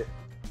predicted it.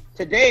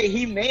 Today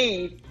he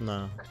made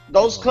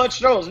those clutch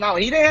throws. Now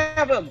he didn't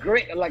have a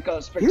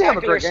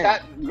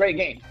spectacular great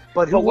game.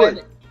 But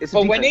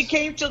when it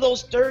came to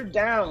those third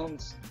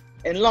downs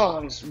and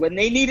longs, when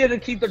they needed to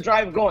keep the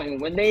drive going,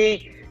 when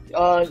they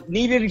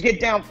needed to get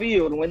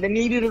downfield, when they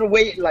needed to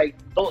wait, like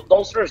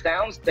those first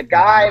downs, the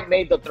guy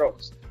made the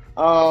throws.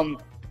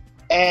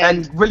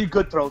 And really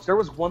good throws. There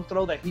was one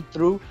throw that he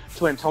threw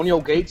to Antonio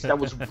Gates that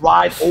was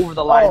right over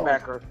the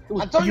linebacker. It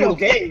was Antonio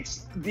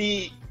Gates,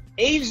 the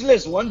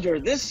ageless wonder.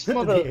 This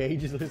the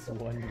ageless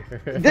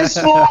wonder. This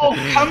fool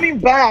coming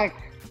back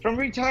from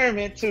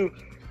retirement to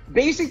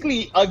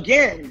basically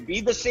again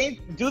do the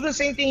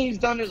same thing he's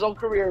done his whole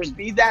career, is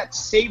be that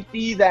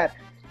safety, that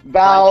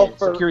valve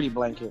for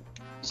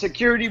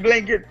security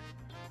blanket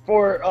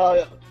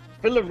for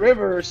Phillip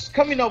Rivers,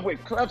 coming up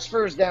with clutch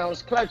first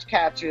downs, clutch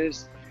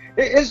catches.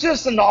 It's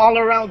just an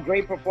all-around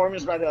great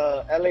performance by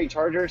the LA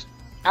Chargers.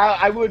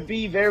 I would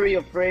be very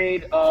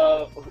afraid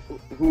of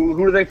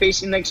who are they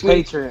facing next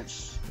week?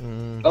 Patriots.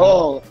 Mm-hmm.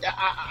 Oh,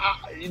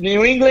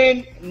 New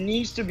England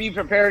needs to be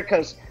prepared,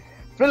 because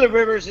Phillip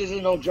Rivers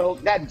isn't no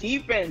joke. That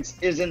defense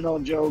isn't no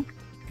joke.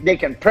 They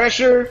can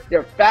pressure.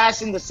 They're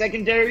fast in the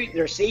secondary.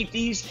 Their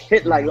safeties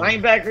hit like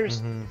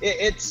linebackers.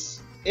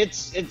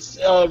 It's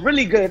a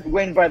really good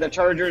win by the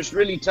Chargers.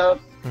 Really tough.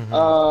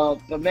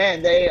 But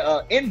man, they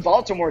in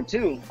Baltimore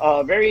too.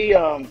 Very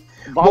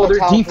volatile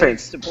their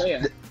defense to play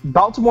in.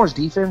 Baltimore's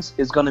defense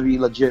is going to be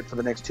legit for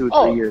the next 2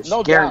 or 3 years.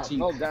 No Guaranteed.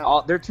 doubt, no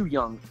doubt. They're too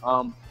young.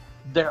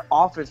 Their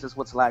offense is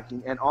what's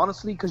lacking. And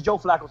honestly, because Joe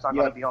Flacco's not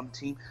going to be on the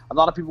team, a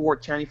lot of people were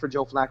chanting for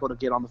Joe Flacco to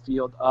get on the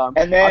field.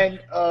 And then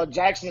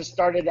Jackson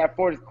started that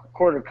fourth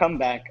quarter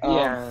comeback.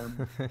 Yeah.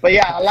 But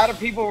yeah, a lot of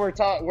people were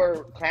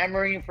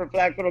clamoring for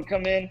Flacco to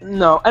come in.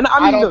 No, and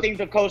I don't think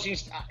the coaching.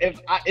 If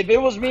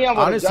it was me, I would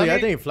honestly, done I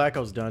think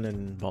Flacco's done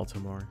in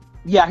Baltimore.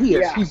 Yeah, he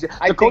is.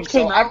 Yeah, the coach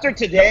came out after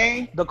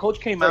today. The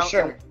coach came out.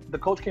 Sure. The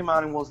coach came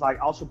out and was like,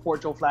 "I'll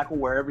support Joe Flacco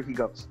wherever he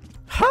goes."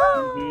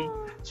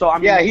 So I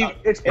mean,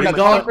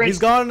 he's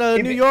gone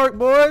to New York,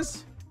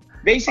 boys.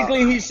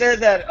 Basically, he said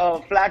that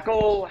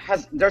Flacco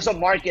there's a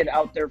market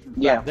out there for Flacco.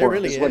 Yeah, there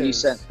really is what he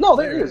said. No,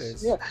 there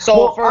is. Yeah.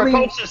 So for a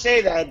coach to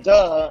say that,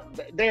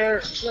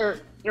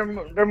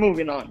 they're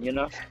moving on,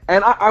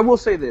 And I will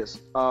say this: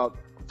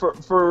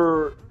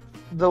 for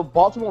the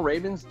Baltimore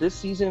Ravens, this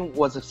season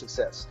was a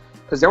success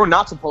because they were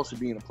not supposed to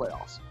be in the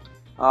playoffs.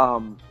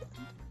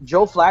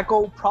 Joe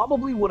Flacco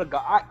probably would have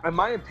got, in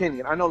my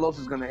opinion, I know Los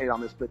is going to hate on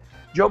this, but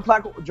Joe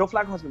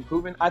Flacco has been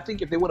proven. I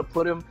think if they would have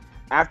put him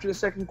after the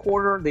second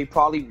quarter, they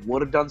probably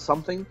would have done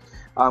something.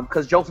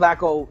 Because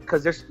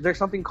there's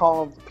something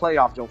called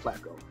playoff Joe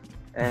Flacco.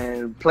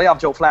 And playoff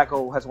Joe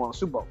Flacco has won a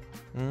Super Bowl.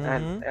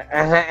 And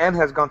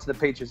has gone to the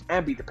Patriots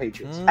and beat the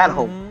Patriots at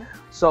home.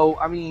 So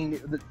I mean,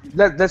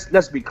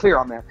 let's be clear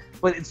on that.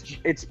 But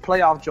it's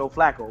playoff Joe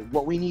Flacco.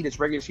 What we need is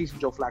regular season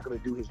Joe Flacco to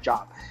do his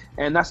job,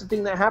 and that's the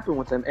thing that happened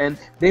with him. And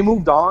they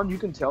moved on. You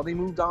can tell they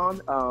moved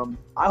on.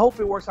 I hope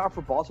it works out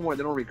for Baltimore.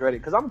 They don't regret it,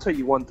 because I'm gonna tell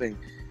you one thing: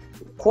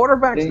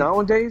 quarterbacks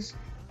nowadays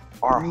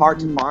are hard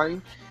to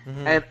find.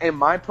 And in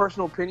my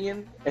personal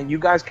opinion, and you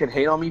guys can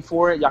hate on me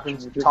for it, y'all can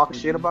talk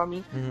shit about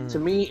me. To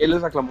me, it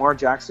looks like Lamar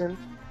Jackson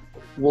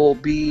will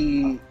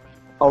be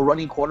a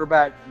running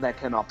quarterback that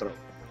cannot throw,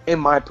 in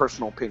my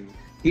personal opinion.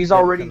 He's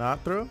already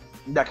cannot throw?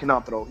 That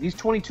cannot throw. He's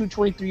 22,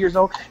 23 years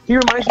old. He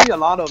reminds me a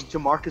lot of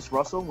Jamarcus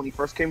Russell when he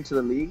first came to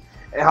the league,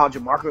 and how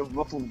Jamarcus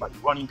Russell was like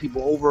running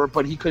people over,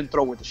 but he couldn't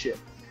throw with the shit.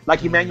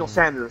 Like Emmanuel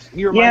Sanders.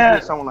 He reminds me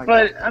of someone like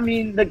that. But I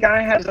mean, the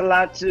guy has a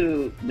lot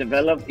to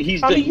develop. He's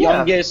the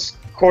youngest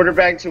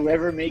quarterback to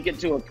ever make it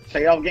to a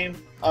playoff game.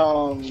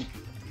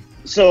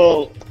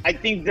 So I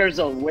think there's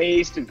a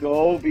ways to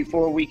go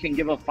before we can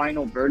give a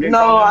final verdict.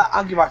 No, on him.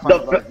 I'll give my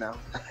final verdict now.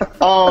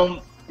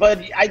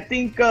 But I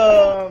think,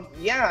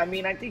 yeah, I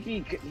mean, I think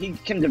he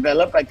can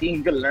develop. I think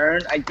he can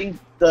learn. I think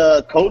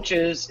the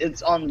coaches,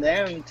 it's on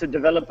them to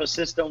develop a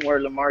system where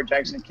Lamar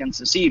Jackson can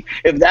succeed.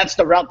 If that's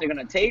the route they're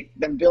gonna take,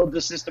 then build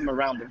the system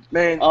around him.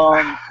 Man.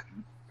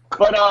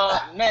 But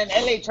man,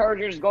 LA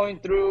Chargers going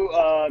through.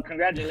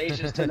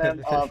 Congratulations to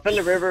them.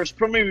 Phillip Rivers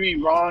proving me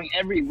wrong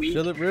every week.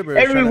 Phillip Rivers.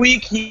 Every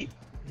week He's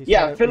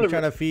Phillip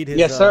trying to feed his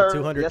Yes, sir.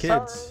 200 Yes,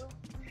 kids. sir.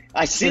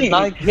 I see. He's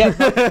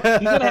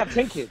gonna have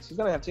 10 kids. He's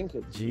gonna have 10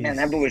 kids. Jeez. Man,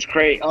 that boy was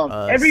great.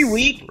 Every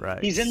week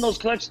right. he's in those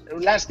clutch.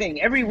 Last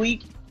thing, every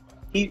week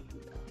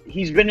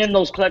he's been in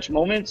those clutch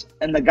moments,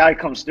 and the guy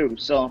comes through.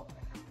 So,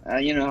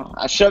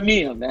 shut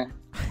me up, man.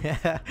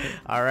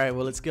 All right,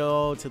 well, let's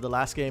go to the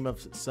last game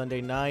of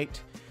Sunday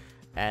night,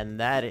 and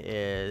that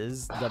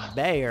is the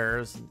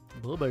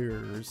Blue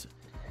Bears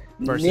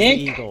versus the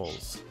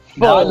Eagles.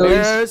 Bye, The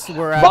Bears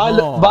were at Bye,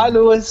 home. bye,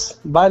 Lewis.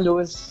 Bye,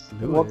 Lewis.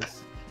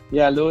 Lewis.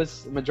 Yeah,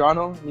 Louis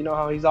Medrano. You know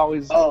how he's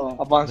always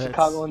up on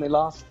Chicago and they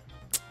lost?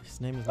 His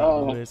name is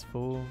not Lewis,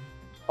 fool.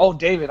 Oh,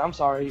 David. I'm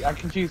sorry. I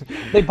confused.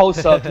 They both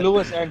suck.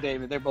 Lewis and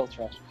David. They're both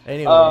trash.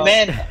 Anyway.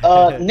 Man,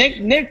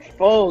 Nick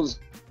Foles,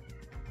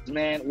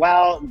 man.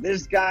 Wow,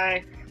 this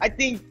guy. I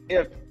think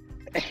if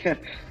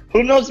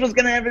who knows what's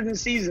gonna happen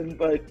this season,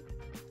 but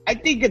I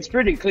think it's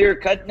pretty clear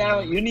cut now.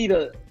 You need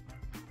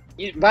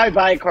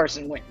bye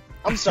Carson Wentz.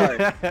 I'm sorry.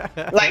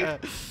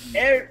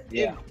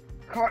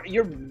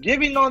 You're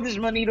giving all this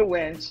money to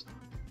Wentz.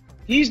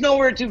 He's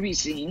nowhere to be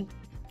seen.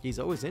 He's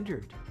always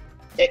injured.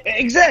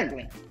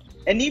 Exactly.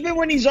 And even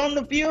when he's on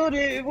the field,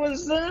 it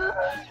was.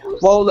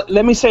 Well,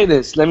 let me say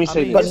this. But Nick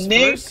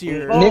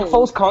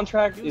Foles'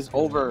 contract is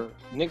over.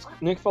 Nick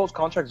Foles'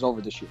 contract is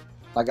over this year.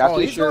 Like after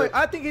this year,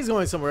 I think he's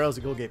going somewhere else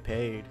to go get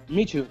paid.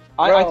 Me too.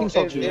 Bro, I think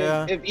so too.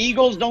 If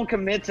Eagles don't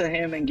commit to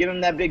him and give him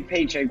that big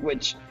paycheck,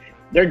 which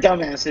they're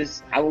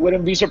dumbasses, I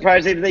wouldn't be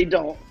surprised if they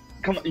don't.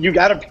 Come on, you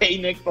got to pay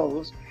Nick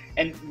Foles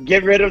and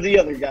get rid of the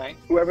other guy,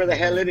 whoever the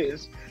hell it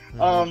is.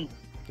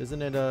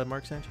 Isn't it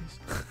Mark Sanchez?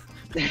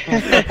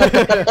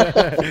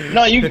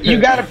 No, you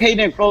got to pay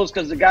Nick Foles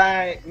because the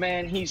guy,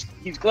 man, he's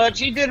clutch.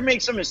 He did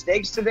make some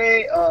mistakes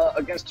today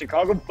against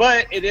Chicago,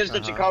 but it is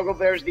the Chicago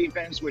Bears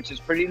defense, which is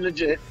pretty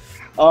legit.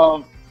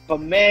 But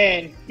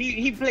man,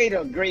 he played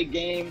a great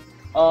game.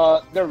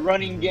 Their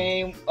running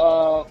game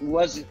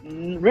was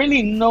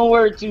really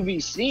nowhere to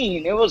be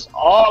seen. It was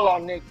all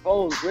on Nick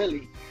Foles,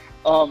 really.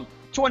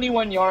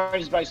 21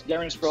 yards by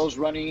Darren Sproles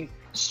running.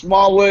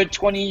 Smallwood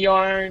 20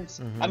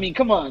 yards. I mean,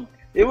 come on.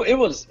 It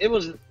was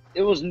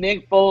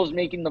Nick Foles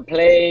making the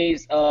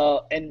plays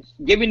and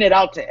giving it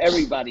out to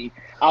everybody.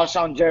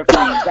 Alshon Jeffrey,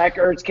 Zach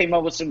Ertz came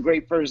up with some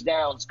great first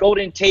downs.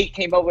 Golden Tate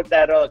came up with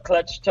that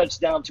clutch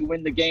touchdown to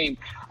win the game.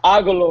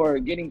 Aguilar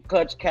getting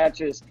clutch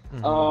catches.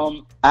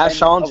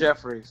 Alshon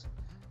Jeffries.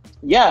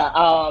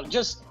 Yeah,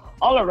 just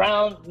all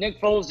around, Nick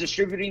Foles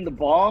distributing the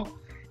ball.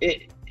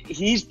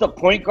 He's the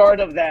point guard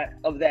of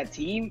that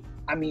team.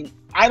 I mean,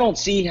 I don't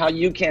see how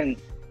you can,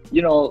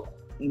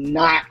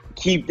 not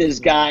keep this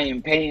guy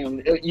and pay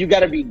him. You got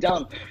to be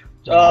dumb.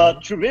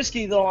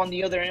 Trubisky, though, on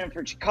the other end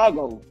for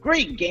Chicago,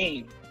 great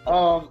game.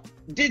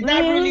 Did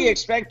not really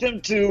expect him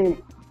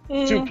to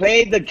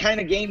play the kind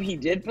of game he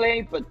did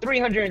play, but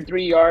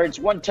 303 yards,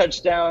 1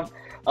 touchdown.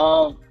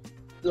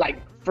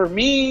 For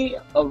me,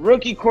 a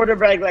rookie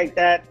quarterback like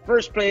that,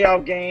 first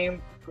playoff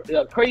game,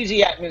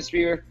 crazy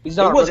atmosphere. It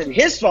wasn't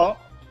his fault.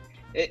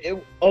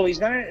 He's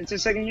not? It's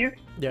his second year?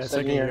 Yeah,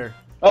 second year.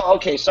 Oh,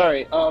 okay,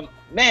 sorry.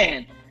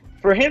 Man,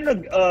 for him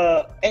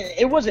to and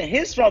it wasn't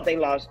his fault they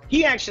lost.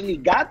 He actually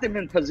got them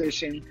in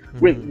position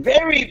with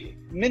very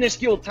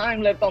minuscule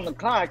time left on the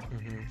clock.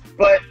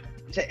 But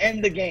to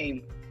end the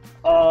game,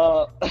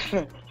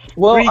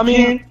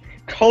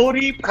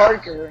 Cody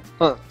Parker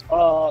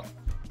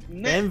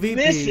MVP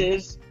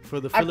misses for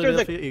the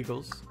Philadelphia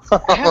Eagles.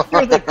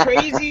 After the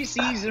crazy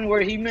season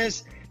where he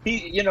missed,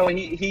 he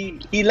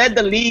led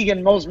the league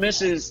in most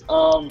misses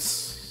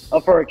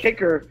for a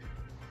kicker.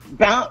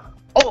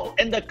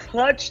 And the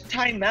clutch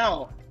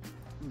timeout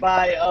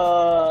by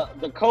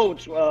the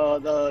coach,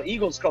 the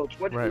Eagles coach.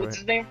 What's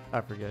his name?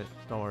 I forget.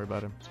 Don't worry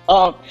about him.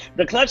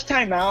 The clutch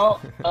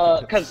timeout,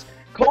 because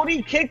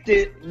Cody kicked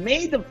it,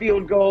 made the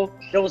field goal.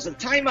 There was a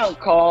timeout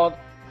called.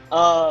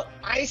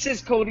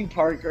 ISIS Cody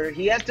Parker.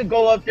 He had to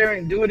go up there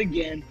and do it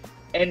again,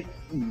 and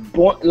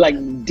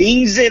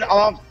dings it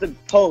off the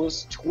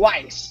post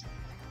twice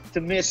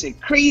to miss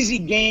it. Crazy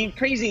game,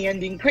 crazy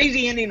ending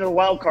to the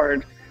wild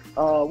card.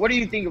 What do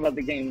you think about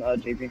the game,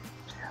 JP?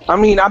 I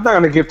mean, I'm not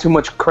going to give too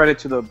much credit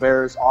to the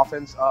Bears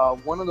offense.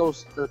 One of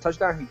the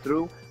touchdown he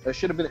threw, that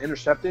should have been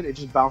intercepted. It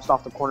just bounced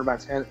off the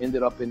cornerback's hand,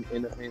 ended up in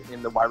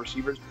the wide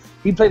receivers.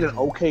 He played an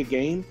okay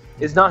game.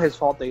 It's not his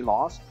fault they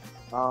lost.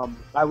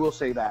 I will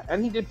say that.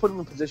 And he did put him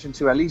in position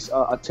to at least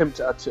attempt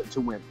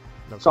to win.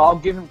 Okay. So I'll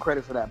give him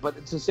credit for that.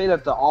 But to say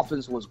that the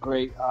offense was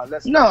great, I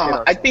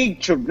think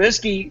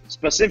Trubisky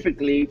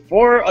specifically,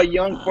 for a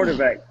young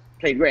quarterback,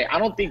 played great. I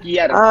don't think he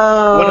had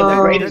one of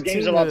the greatest that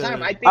games team of all is-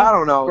 time. I think I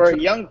don't know. for a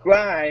young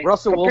guy,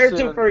 Russell compared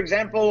Wilson- to, for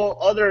example,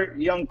 other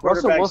young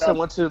Russell quarterbacks. Wilson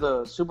went to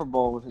the Super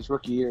Bowl with his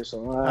rookie year,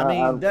 so I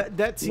mean,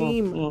 that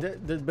team,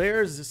 mm. the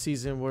Bears this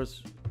season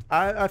was.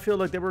 I feel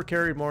like they were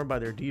carried more by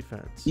their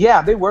defense.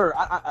 Yeah, they were.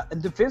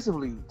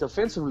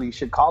 Defensively,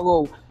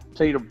 Chicago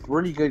played a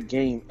really good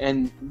game.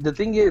 And the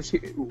thing is,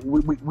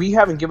 we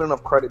haven't given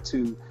enough credit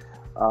to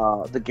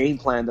the game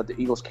plan that the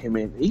Eagles came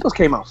in. The Eagles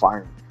came out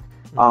firing.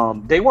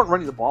 They weren't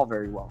running the ball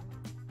very well.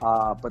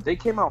 But they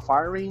came out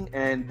firing,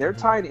 and they're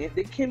tied in.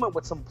 They came up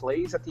with some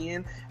plays at the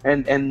end,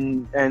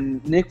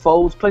 and Nick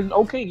Foles played an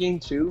okay game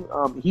too.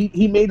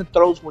 He made the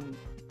throws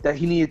that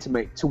he needed to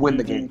make to win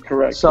the game.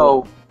 Correct.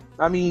 So,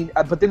 I mean,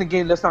 but then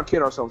again, let's not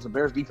kid ourselves. The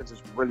Bears' defense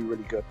is really,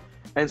 really good.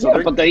 And so,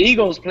 yeah, but the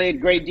Eagles played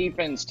great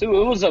defense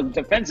too. It was a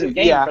defensive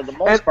game for the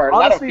most part. Honestly,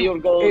 a lot of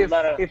field goals.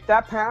 If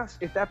that pass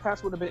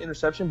would have been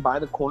interception by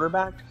the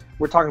cornerback,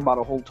 we're talking about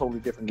a whole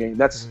totally different game.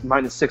 That's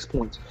minus 6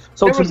 points.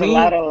 So there to was me, a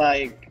lot of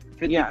like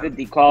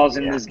 50-50 calls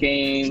in this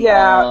game.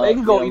 Yeah, they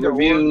can go either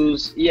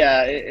reviews.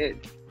 Yeah, it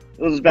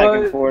was back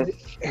and forth.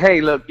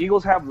 Hey, look,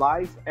 Eagles have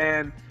life,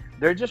 and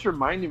they're just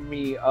reminding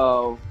me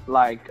of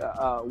like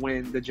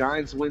when the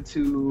Giants went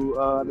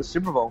to the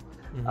Super Bowl.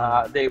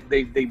 They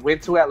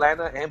went to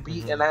Atlanta and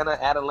beat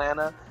Atlanta at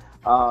Atlanta.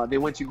 They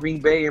went to Green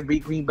Bay and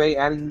beat Green Bay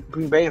at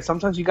Green Bay. And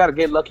sometimes you got to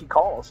get lucky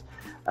calls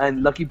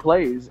and lucky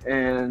plays.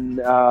 And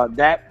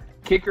that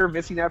kicker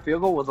missing that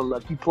field goal was a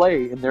lucky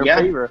play in their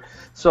favor.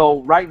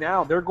 So right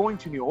now they're going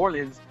to New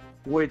Orleans,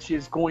 which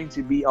is going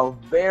to be a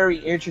very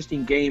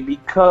interesting game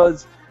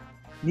because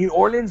New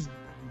Orleans,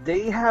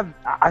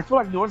 I feel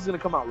like New Orleans is going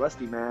to come out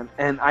rusty, man.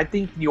 And I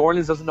think New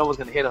Orleans doesn't know what's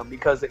going to hit them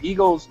because the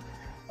Eagles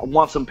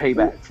want some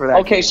payback for that.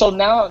 Okay, so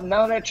now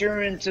that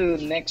you're into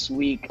next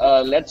week,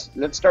 let's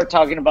start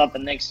talking about the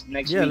next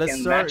weekend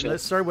matchup.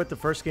 Let's start with the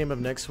first game of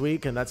next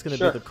week, and that's going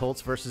to be the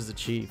Colts versus the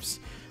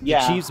Chiefs.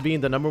 Yeah. The Chiefs being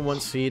the number 1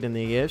 seed in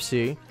the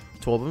AFC,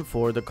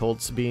 12-4. The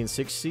Colts being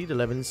 6th seed,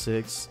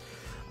 11-6.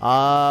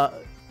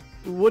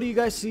 What do you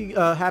guys see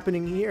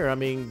happening here? I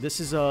mean,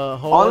 this is a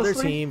whole other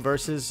team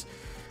versus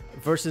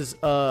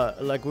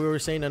like we were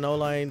saying, an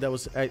O-line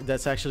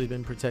that's actually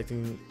been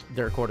protecting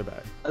their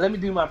quarterback. Let me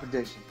do my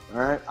prediction. All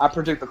right, I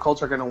predict the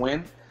Colts are going to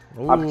win.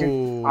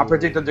 I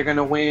predict that they're going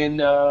to win.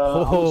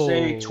 I would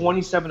say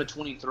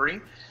 27-23.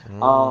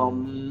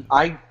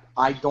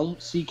 I don't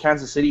see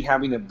Kansas City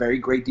having a very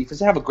great defense.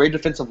 They have a great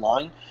defensive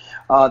line.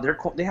 They're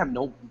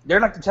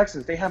like the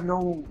Texans. They have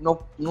no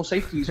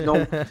safeties,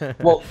 no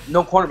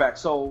cornerback.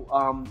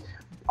 So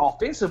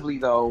offensively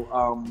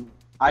though,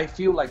 I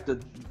feel like the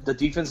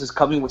defense is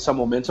coming with some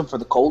momentum for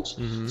the Colts.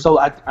 So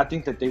I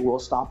think that they will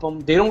stop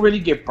them. They don't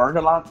really get burned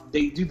a lot.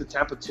 They do the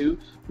Tampa 2,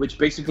 which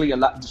basically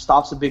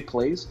stops the big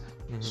plays.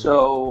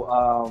 So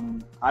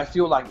I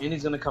feel like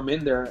Indy's going to come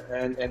in there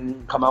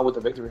and come out with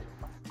a victory.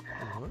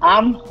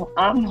 I'm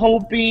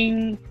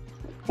hoping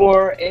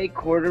for a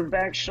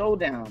quarterback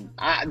showdown.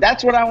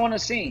 That's what I want to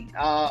see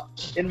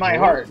in my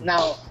heart.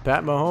 Now,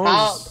 Pat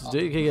Mahomes,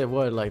 did he get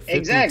what, like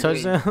 50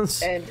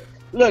 touchdowns? And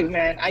look,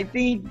 man, I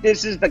think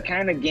this is the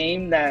kind of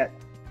game that,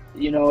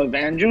 if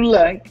Andrew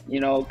Luck,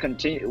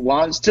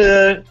 wants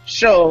to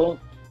show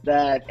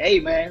that, hey,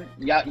 man,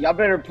 y'all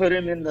better put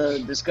him in the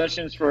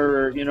discussions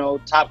for,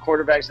 top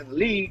quarterbacks in the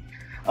league.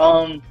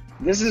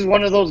 This is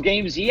one of those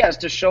games he has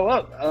to show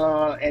up,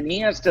 and he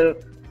has to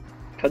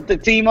put the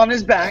team on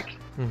his back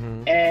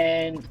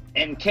and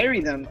carry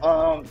them.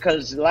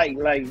 Because like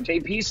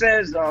JP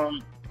says,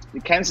 the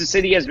Kansas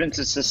City has been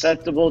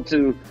susceptible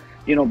to,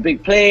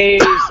 big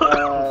plays,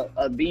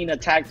 being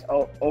attacked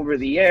over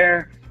the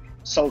air.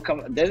 So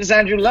this is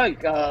Andrew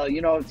Luck.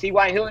 If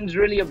T.Y. Hilton's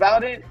really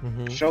about it,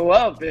 show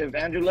up. If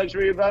Andrew Luck's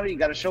really about it, you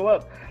got to show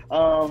up.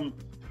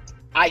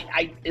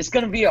 It's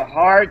going to be a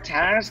hard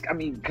task. I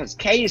mean, because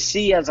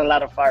KC has a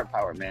lot of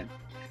firepower, man.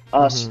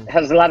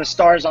 Has a lot of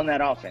stars on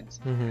that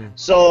offense.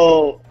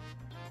 So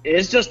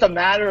it's just a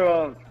matter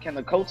of, can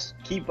the Colts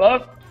keep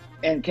up,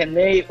 and can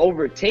they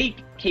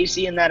overtake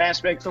KC in that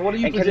aspect? So what are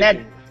you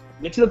predicting?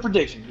 Get to the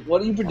prediction.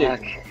 What are you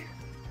predicting?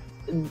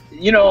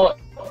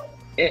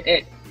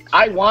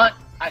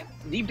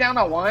 Deep down,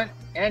 I want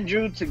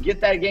Andrew to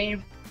get that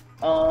game,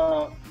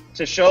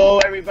 to show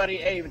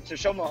everybody, to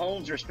show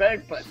Mahomes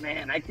respect. But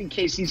man, I think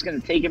KC's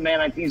going to take it, man.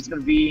 I think it's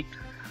going to be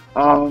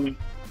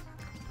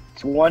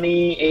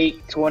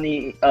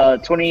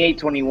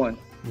 28-21.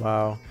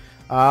 Wow.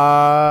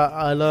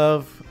 I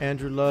love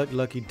Andrew Luck,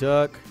 Lucky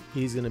Duck.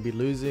 He's going to be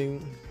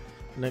losing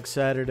next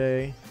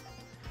Saturday.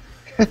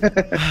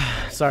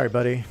 Sorry,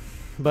 buddy.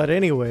 But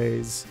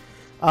anyways,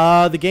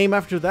 the game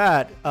after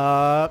that,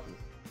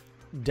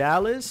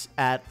 Dallas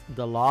at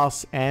the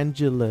Los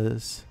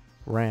Angeles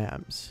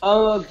Rams.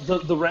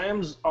 The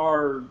Rams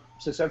are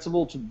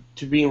susceptible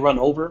to being run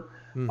over,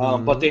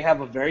 but they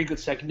have a very good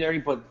secondary.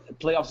 But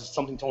playoffs is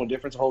something totally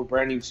different. It's a whole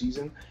brand new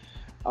season.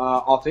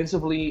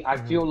 Offensively, I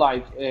feel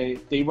like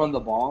if they run the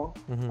ball,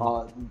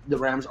 the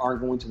Rams are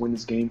going to win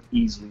this game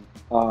easily.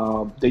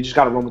 They just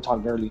got to run with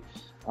Todd Gurley.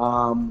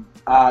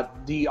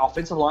 The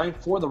offensive line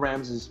for the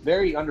Rams is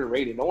very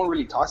underrated. No one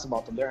really talks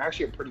about them. They're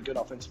actually a pretty good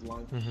offensive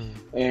line.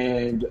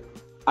 And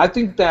I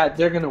think that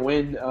they're going to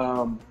win.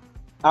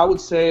 I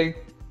would say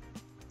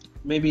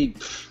maybe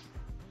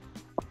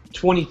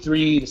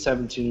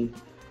 23-17.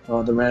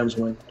 The Rams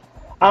win.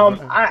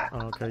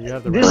 Okay, you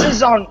have the this Rams.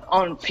 is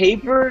on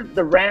paper.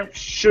 The Rams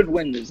should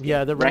win this game.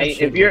 Yeah, the Rams right.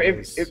 should If you're win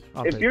this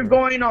on if you're paper.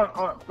 going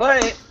on,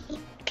 but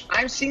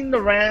I've seen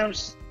the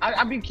Rams.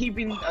 I've been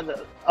keeping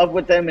up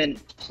with them,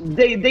 and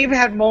they've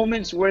had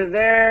moments where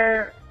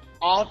their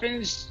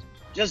offense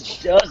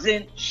just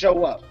doesn't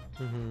show up.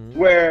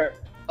 Where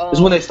It's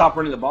when they stop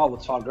running the ball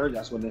with Todd Gurley.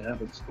 That's when it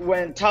happens.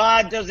 when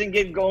Todd doesn't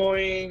get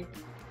going,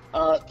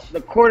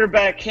 the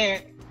quarterback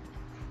can't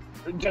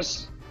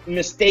just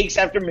mistakes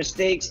after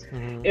mistakes.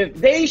 If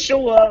they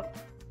show up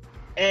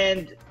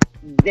and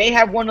they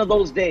have one of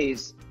those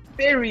days,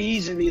 very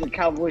easily the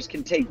Cowboys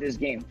can take this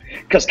game,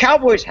 because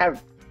Cowboys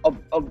have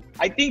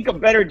I think a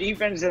better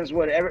defense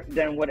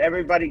than what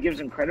everybody gives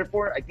them credit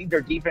for. I think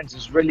their defense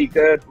is really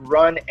good,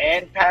 run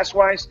and pass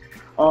wise.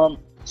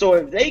 So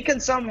if they can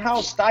somehow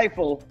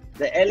stifle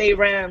the LA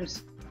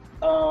Rams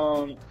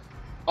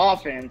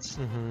offense,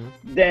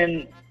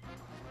 then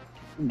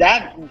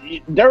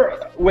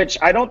which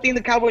I don't think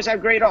the Cowboys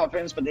have great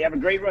offense, but they have a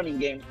great running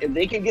game. If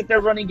they can get their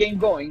running game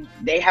going,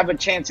 they have a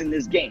chance in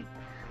this game.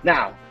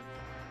 Now,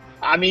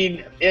 I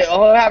mean,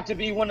 it'll have to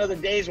be one of the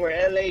days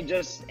where LA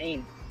just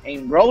ain't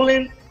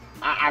rolling.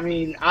 I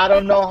mean, I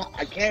don't know.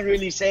 I can't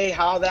really say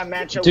how that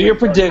matchup. Do your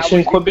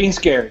prediction. Quit being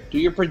scared. Do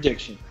your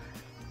prediction.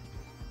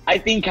 I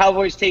think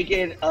Cowboys take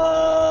it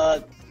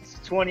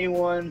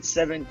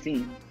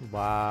 21-17.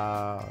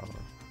 Wow.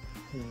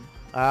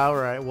 All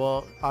right.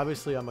 Well,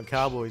 obviously I'm a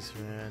Cowboys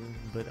fan,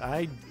 but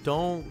I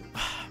don't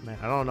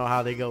know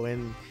how they go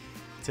in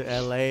to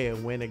LA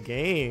and win a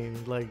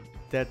game. Like,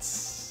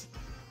 that's,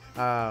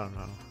 I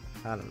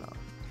don't know.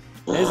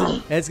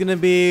 It's gonna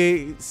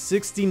be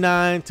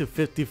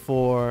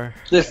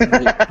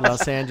 69-54.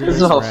 Los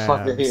Angeles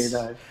Rams.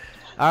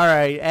 All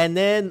right, and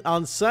then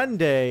on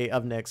Sunday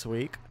of next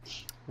week,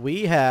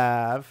 we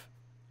have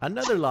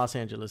another Los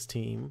Angeles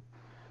team,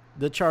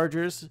 the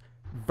Chargers,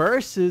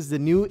 versus the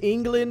New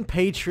England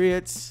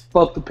Patriots.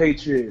 Fuck the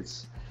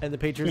Patriots. And the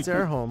Patriots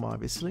are home,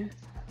 obviously.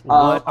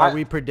 What are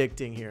we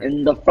predicting here?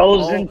 In the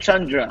frozen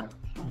tundra.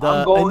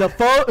 In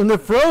the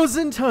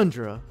frozen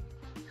tundra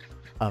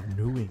of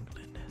New England.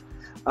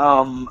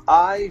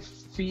 I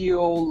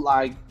feel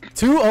like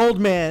two old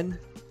men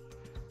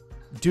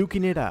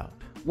duking it out.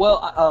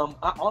 Well,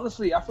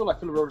 honestly, I feel like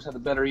Philip Rivers had a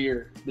better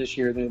year this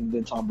year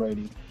than Tom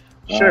Brady.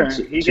 Sure,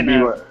 he can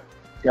have.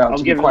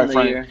 I'll give him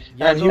the year.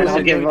 Yeah, And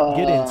I'll give it.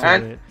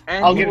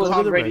 I'll give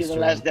Tom the Brady the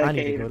last restroom. I need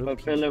to decade, go to but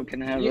pee. Philip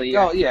can have a year.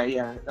 Oh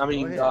yeah. I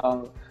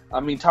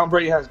mean, Tom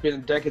Brady has been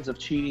in decades of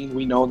cheating.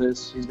 We know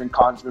this. He's been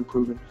caught. It's been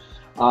proven.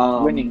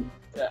 Winning.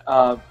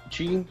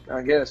 Cheating,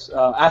 I guess.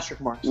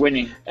 Asterisk marks.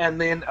 Winning. And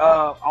then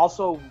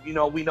also, we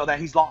know that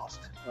he's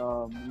lost.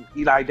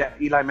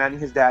 Eli Manning,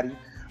 his daddy,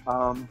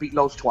 beat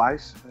Los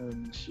twice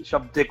and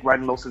shoved dick right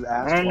in Los's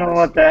ass. I don't know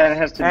what that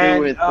has to do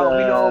with. We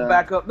know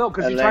back up. No,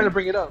 because you're LA. trying to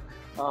bring it up.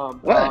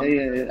 What?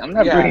 I'm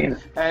not bringing it.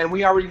 And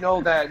we already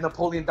know that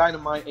Napoleon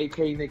Dynamite,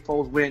 a.k.a. Nick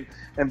Foles, went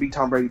and beat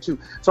Tom Brady too.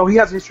 So he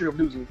has a history of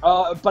losing.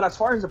 But as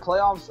far as the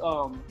playoffs,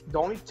 the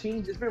only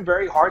teams, it's been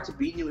very hard to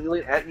beat New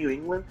England at New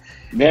England.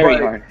 Very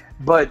hard.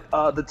 But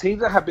the teams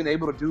that have been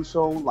able to do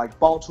so, like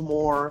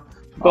Baltimore,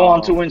 Go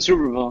on to win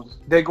Super Bowls.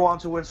 They go on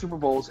to win Super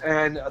Bowls,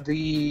 and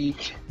the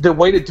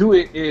way to do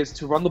it is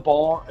to run the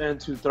ball and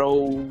to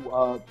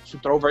throw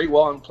very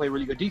well and play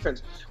really good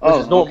defense, which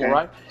is normal,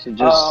 right? So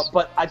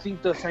but I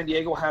think the San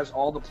Diego has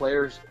all the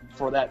players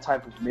for that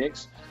type of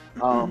mix.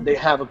 They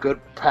have a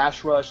good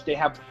pass rush. They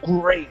have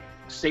great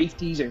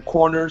safeties and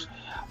corners.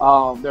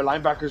 Their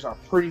linebackers are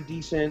pretty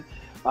decent.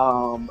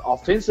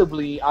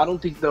 Offensively, I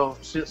don't think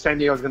San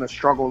Diego is going to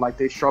struggle like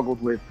they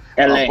struggled with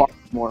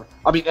Baltimore.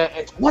 I mean,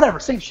 whatever,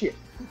 same shit.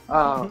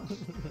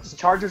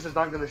 Chargers is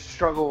not going to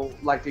struggle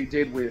like they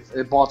did with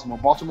Baltimore.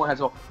 Baltimore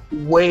has a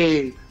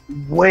way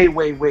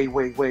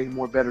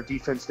more better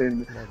defense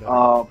than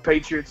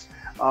Patriots.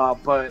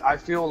 But I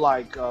feel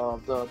like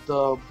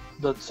the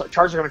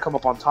Chargers are going to come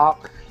up on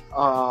top.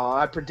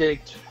 I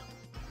predict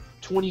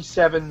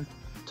 27-21.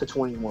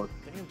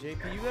 Damn,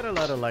 JP, you got a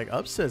lot of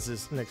upsets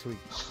this next week.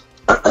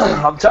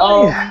 I'm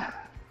telling you.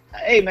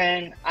 Hey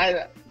man,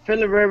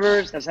 Philip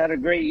Rivers has had a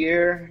great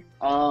year.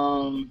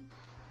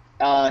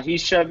 He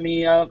shut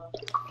me up,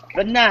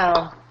 but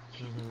now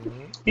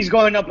he's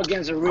going up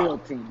against a real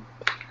team,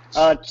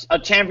 a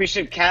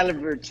championship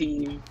caliber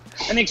team,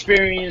 an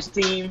experienced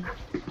team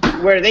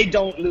where they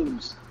don't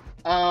lose.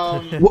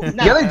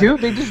 Yeah, they do.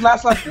 They just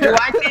lost last year.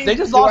 They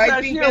just lost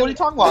last year. What are you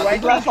talking about?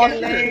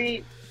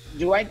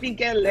 Do I think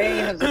LA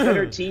has a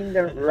better team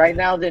right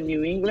now than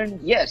New England?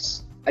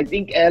 Yes. I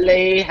think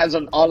LA has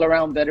an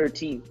all-around better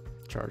team.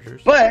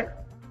 Chargers.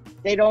 But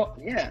they don't,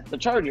 the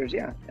Chargers,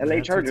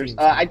 LA Chargers.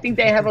 I think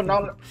they have an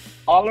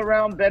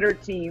all-around better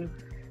team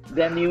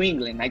than New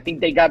England. I think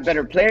they got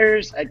better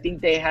players. I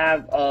think they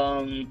have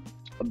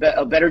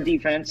a better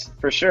defense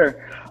for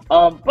sure.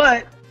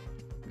 But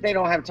they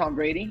don't have Tom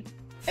Brady,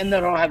 and they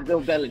don't have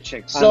Bill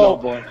Belichick. So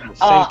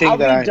same thing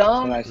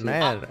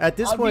Man, at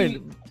this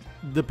point,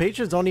 the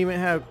Patriots don't even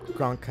have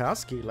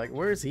Gronkowski. Like,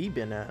 where's he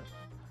been at?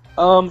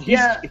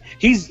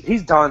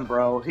 He's done,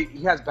 bro.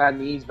 He has bad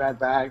knees, bad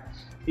back.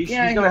 He's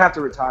gonna have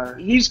to retire.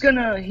 He's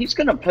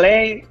gonna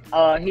play.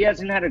 He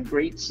hasn't had a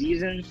great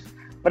season,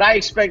 but I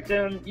expect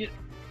him.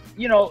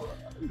 You know,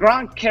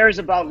 Gronk cares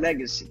about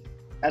legacy,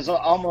 as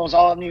almost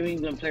all New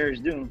England players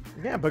do.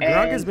 Yeah, but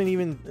Gronk has been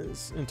even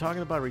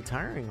talking about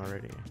retiring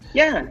already.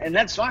 Yeah, and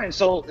that's fine.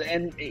 So,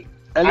 and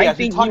Elias, I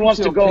think he wants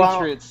to go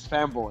Patriots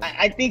fanboy.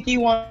 I think he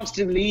wants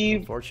to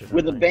leave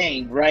with a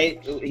bang,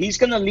 right? He's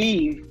gonna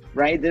leave,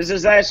 right? This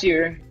is last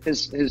year,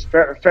 his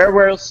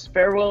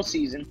farewell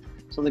season.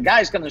 So the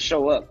guy's gonna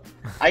show up.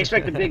 I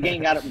expect a big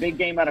game out of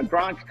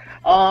Gronk.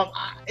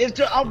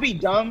 I'll be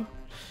dumb.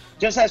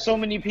 Just as so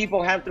many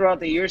people have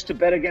throughout the years to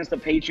bet against the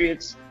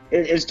Patriots,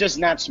 it's just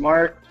not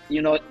smart.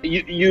 You know,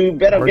 you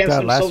bet against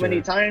them so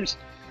many times.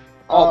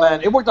 Oh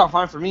man, it worked out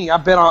fine for me. I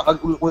bet on.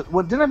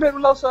 Didn't I bet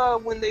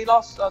when they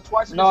lost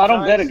twice? No, I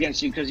don't bet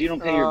against you because you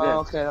don't pay your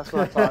bets. Okay, that's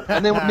what I thought.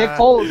 And then with Nick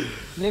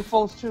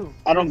Foles too.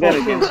 I don't bet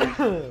against you.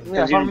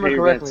 Yeah, if I remember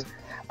correctly.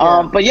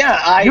 But yeah,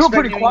 I you were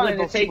expect pretty quiet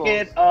to take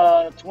it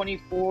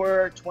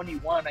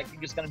 24-21. I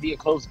think it's going to be a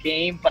close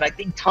game, but I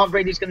think Tom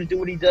Brady's going to do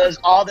what he does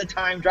all the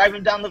time, drive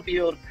him down the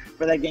field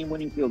for that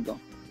game-winning field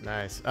goal.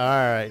 Nice. All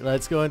right,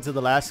 let's go into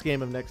the last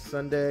game of next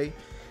Sunday,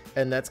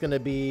 and that's going to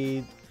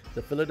be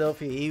the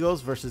Philadelphia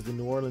Eagles versus the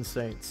New Orleans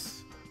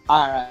Saints.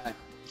 All right.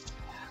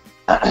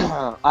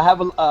 I have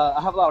a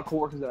lot of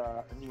coworkers that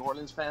are New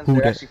Orleans fans.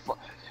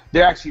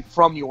 They're actually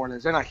from New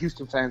Orleans. They're not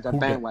Houston fans. That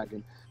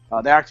bandwagon.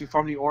 They're actually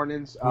from New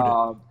Orleans.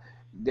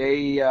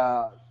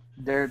 They're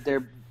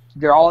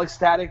all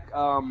ecstatic.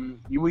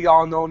 We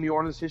all know New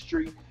Orleans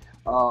history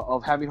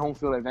of having home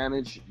field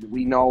advantage.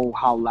 We know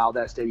how loud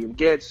that stadium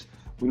gets.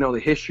 We know the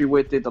history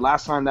with it. The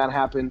last time that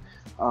happened,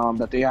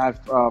 that they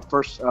had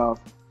the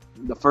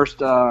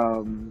first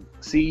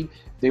seed,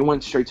 they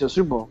went straight to the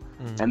Super Bowl,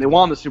 and they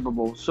won the Super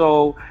Bowl.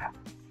 So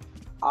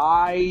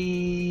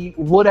I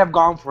would have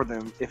gone for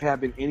them if it had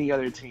been any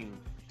other team,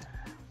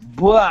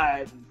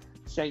 but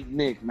Saint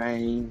Nick,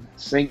 man.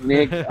 Saint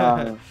Nick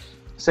has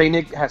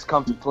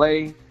come to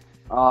play.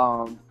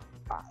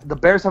 The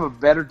Bears have a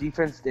better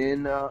defense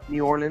than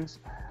New Orleans.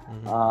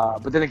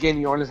 But then again,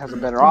 New Orleans has a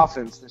better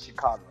offense than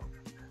Chicago.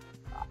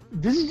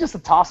 This is just a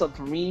toss-up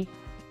for me.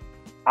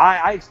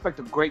 I expect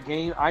a great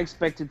game. I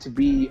expect it to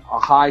be a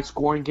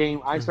high-scoring game.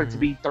 I expect it to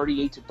be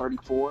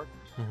 38-34.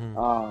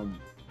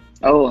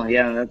 Oh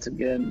yeah, that's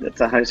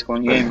a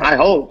high-scoring game. I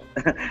hope.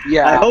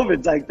 Yeah, I hope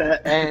it's like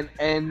that.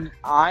 And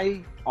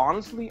I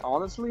honestly, I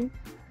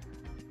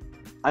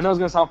know it's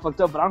gonna sound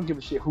fucked up, but I don't give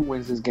a shit who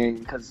wins this game,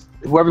 because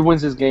whoever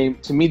wins this game,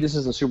 to me, this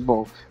is a Super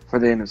Bowl for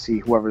the NFC.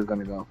 Whoever's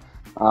gonna go.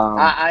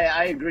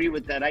 I agree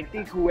with that. I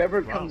think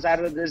whoever comes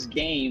out of this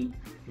game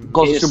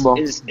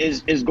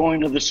is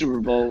going to the Super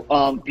Bowl.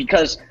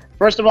 Because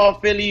first of all,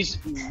 Philly's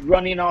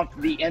running off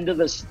the end of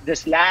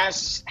this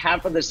last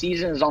half of the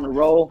season is on a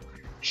roll.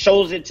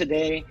 Shows it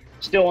today,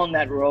 still on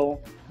that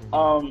roll.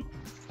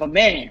 But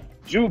man,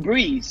 Drew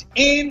Brees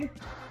in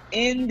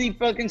the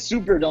fucking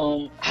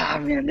Superdome.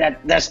 Man,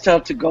 that's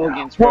tough to go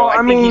against, bro.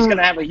 I think he's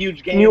gonna have a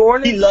huge game. New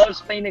Orleans, he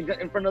loves playing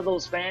in front of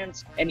those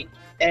fans, and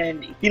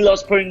he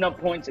loves putting up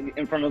points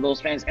in front of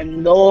those fans.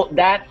 And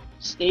that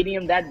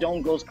stadium, that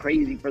dome goes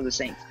crazy for the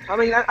Saints. I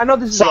mean, I know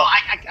this is. So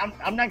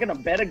I'm not gonna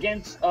bet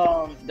against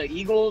the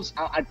Eagles.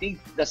 I think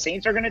the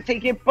Saints are gonna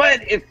take it.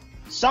 But if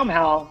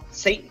somehow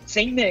Saint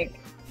Nick,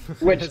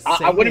 which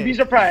I wouldn't be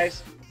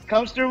surprised,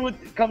 comes through in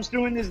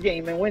this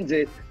game and wins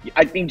it,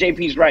 I think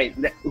JP's right.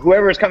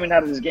 Whoever is coming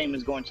out of this game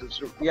is going to the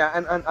Super Bowl. Yeah,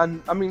 and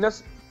I mean,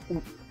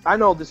 I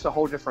know this is a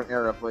whole different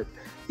era, but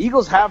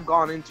Eagles have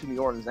gone into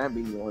New Orleans and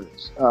beat New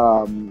Orleans.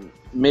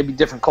 Maybe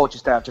different coaching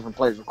staff, different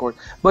players, of course.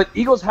 But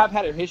Eagles have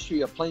had a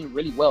history of playing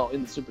really well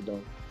in the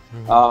Superdome.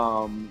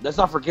 Let's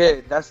not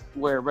forget, that's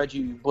where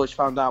Reggie Bush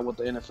found out what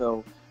the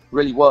NFL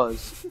really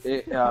was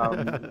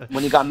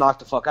when he got knocked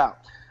the fuck out.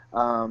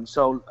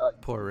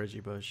 Poor Reggie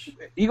Bush.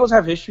 Eagles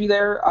have history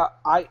there.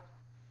 I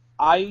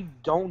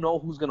don't know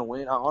who's gonna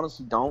win. I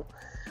honestly don't.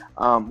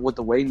 With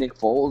the way Nick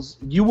Foles,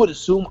 you would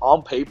assume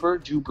on paper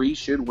Drew Brees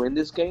should win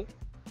this game,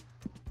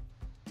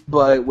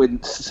 but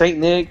with Saint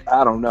Nick,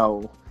 I don't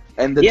know.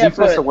 And the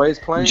defense, the way it's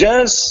playing.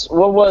 Just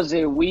what was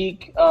it,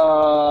 week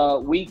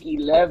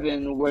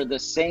 11, where the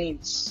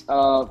Saints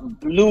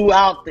blew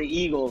out the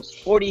Eagles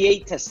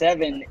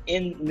 48-7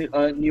 in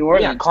New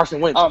Orleans. Yeah,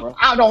 Carson Wentz. Bro.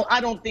 I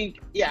don't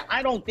think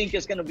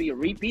it's gonna be a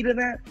repeat of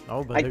that.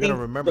 Oh, but they're gonna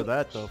remember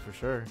that though for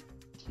sure.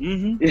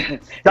 Yeah,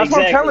 that's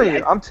what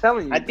I'm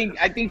telling you. I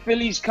think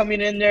Philly's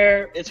coming in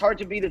there. It's hard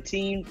to beat a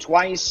team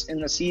twice in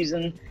the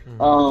season.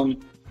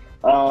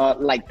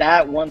 Like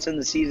that, once in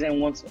the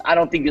season. I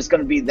don't think it's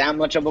going to be that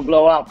much of a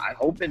blowout. I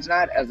hope it's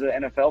not, as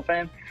an NFL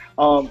fan.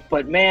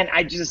 But man,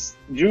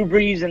 Drew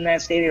Brees in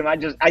that stadium.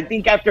 I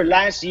think after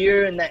last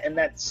year and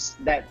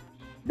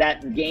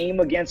that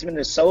game against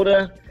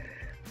Minnesota,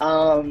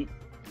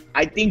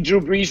 I think Drew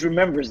Brees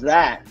remembers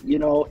that, you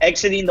know,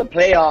 exiting the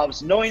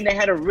playoffs, knowing they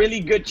had a really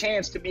good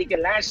chance to make it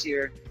last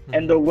year,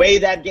 and the way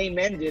that game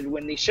ended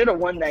when they should have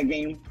won that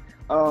game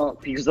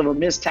because of a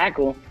missed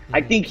tackle.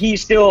 I think he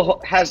still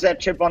has that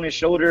chip on his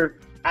shoulder.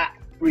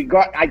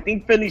 I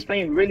think Philly's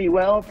playing really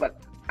well, but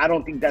I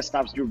don't think that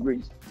stops Drew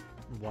Brees.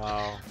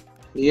 Wow.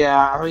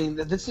 Yeah, I mean,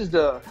 this is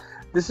the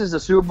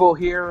Super Bowl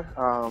here.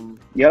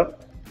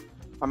 Yep.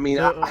 I mean,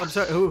 So, I'm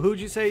sorry. Who'd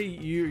you say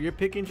you're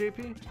picking,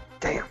 JP?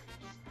 damn.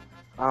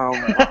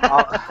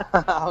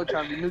 I'll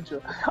try to be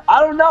neutral. I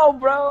don't know,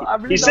 bro. I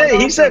really don't know.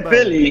 He said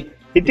Philly.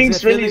 He thinks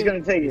said Philly's Philly?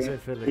 gonna take He it.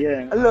 said Philly.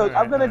 Yeah. Look, I'm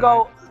Alright, gonna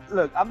go.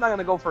 Look, I'm not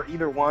gonna go for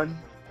either one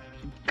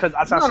because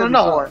I said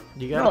No. before.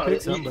 You gotta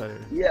pick you- somebody.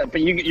 Yeah,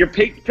 but you're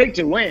pick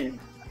to win.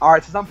 All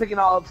right, since I'm picking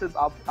all upsets,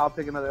 I'll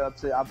pick another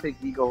upset. I'll pick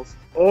Eagles,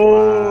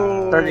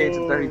 Oh.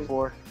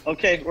 38-34.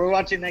 Okay, we're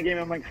watching that game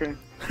at my crib.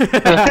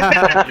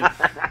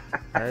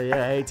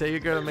 Yeah, hey, tell your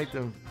girl to make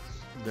them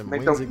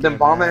Make wings them again,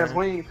 bomb ass man.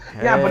 wings.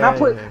 Yeah, but not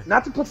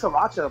Hey. to put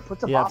siracha, put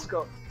Yeah.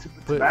 Tabasco.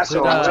 Put,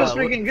 Tabasco. That's what-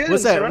 freaking good.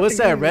 What's that? What's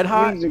that? Red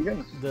hot? Wings are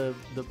good.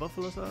 The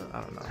buffalo sauce?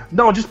 I don't know.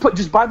 No, just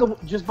buy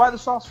the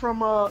sauce from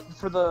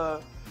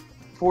from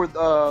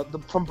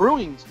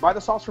Brewings. Buy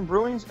the sauce from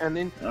Brewings and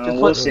then just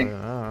We'll put see.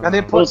 and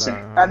then put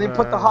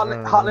the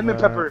hot lemon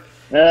pepper.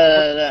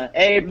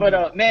 Hey,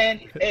 but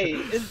man,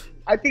 hey,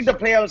 I think the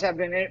playoffs have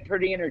been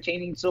pretty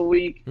entertaining so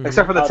week.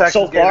 Except for the Texans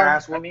so getting far.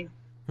 ass I whooped. mean,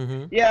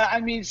 Mm-hmm. yeah,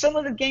 I mean, some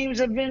of the games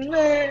have been and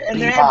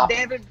Bebop. they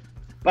haven't.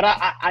 But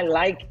I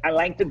like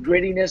the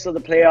grittiness of the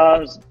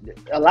playoffs.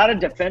 A lot of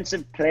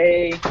defensive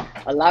play,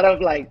 a lot of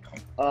like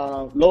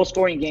low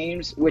scoring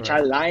games, which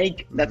I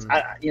like. That's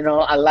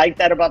I like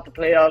that about the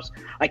playoffs.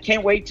 I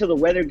can't wait till the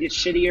weather gets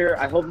shittier.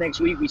 I hope next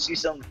week we see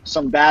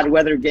some bad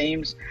weather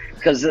games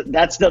because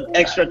that's the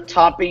extra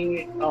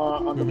topping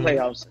on the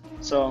playoffs.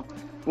 So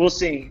we'll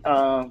see.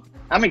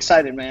 I'm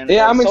excited, man.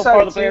 Yeah, I'm so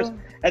far, excited the players, too.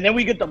 and then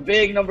we get the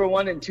big number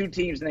 1 and 2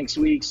 teams next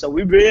week. So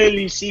we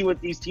really see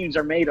what these teams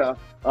are made of,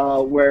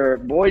 where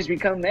boys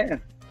become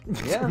men.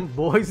 Yeah.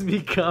 Boys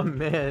become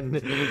men.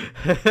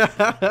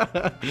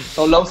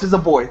 So Los is a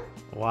boy.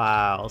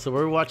 Wow. So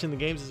we're watching the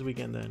games this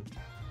weekend then.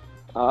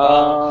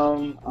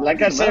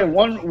 Like I said,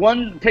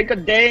 one pick a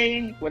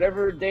day,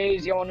 whatever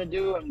days you want to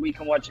do, and we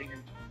can watch it.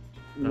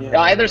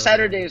 Either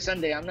Saturday or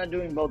Sunday. I'm not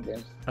doing both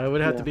days. It would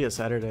have to be a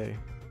Saturday.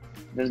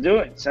 Let's do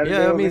it. Saturday.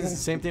 Yeah, I over mean here. it's the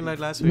same thing like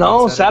last week.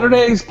 No, on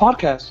Saturday's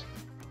podcast.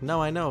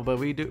 No, I know, but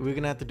we're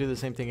gonna have to do the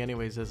same thing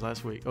anyways as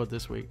last week or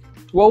this week.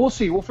 Well, we'll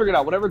see. We'll figure it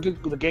out. Whatever the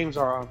games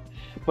are on.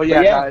 But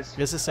yeah, guys.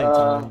 It's the same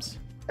times.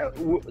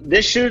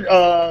 This should.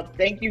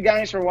 Thank you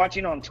guys for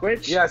watching on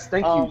Twitch. Yes,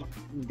 thank you.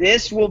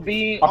 This will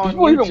be Are on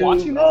people YouTube, even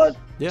watching this?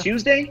 Yeah.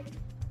 Tuesday.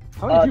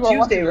 How many people are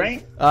Tuesday, watching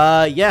this?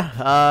 right?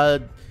 Yeah.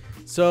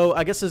 So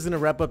I guess this is gonna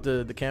wrap up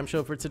the cam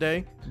show for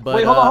today. But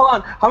Wait, hold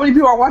on. How many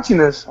people are watching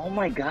this? Oh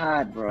my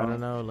God, bro. I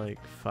don't know,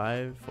 like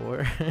 5,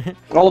 4.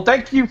 Well,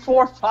 thank you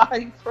 4,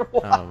 5 for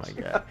watching. Oh my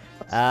god.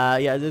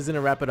 Yeah, this is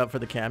gonna wrap it up for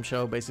the cam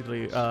show.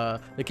 Basically,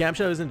 the cam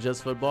show isn't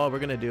just football. We're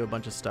gonna do a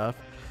bunch of stuff,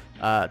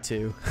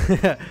 too.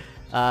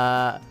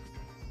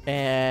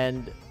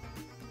 And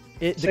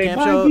the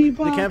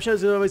cam show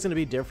is always gonna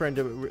be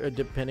different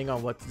depending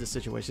on what the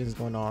situation is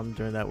going on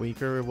during that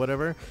week or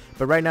whatever.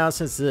 But right now,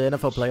 since the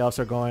NFL playoffs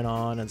are going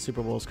on and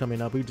Super Bowl's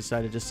coming up, we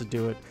decided just to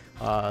do it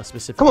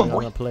specifically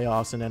on the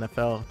playoffs and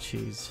NFL.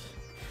 Jeez.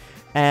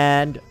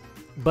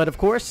 But of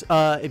course,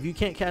 if you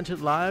can't catch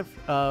it live,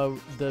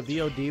 the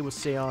VOD will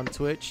stay on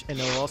Twitch, and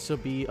it'll also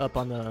be up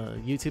on the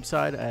YouTube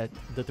side at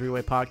the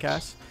Three-Way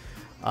Podcast.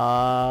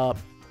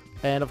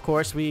 And of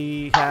course,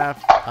 we have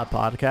a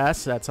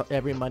podcast that's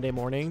every Monday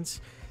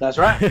mornings. That's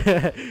right.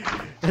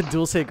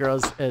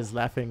 thedulcegirl is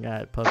laughing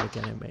at Public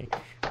Enemy.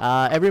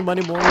 Every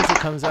Monday mornings, it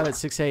comes out at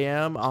 6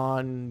 a.m.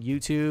 on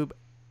YouTube.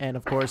 And,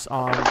 of course,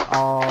 on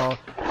all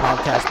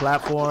podcast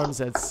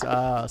platforms. It's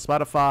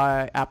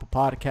Spotify, Apple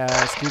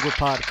Podcasts, Google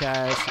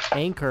Podcasts,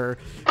 Anchor,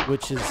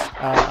 which is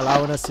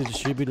allowing us to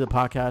distribute the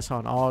podcast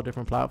on all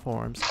different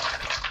platforms.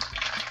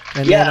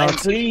 And yeah, and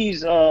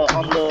please,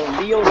 on the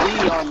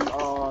VOD,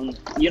 on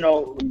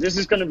this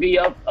is going to be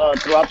up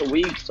throughout the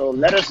week. So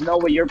let us know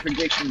what your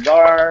predictions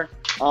are.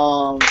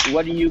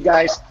 What do you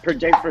guys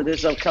predict for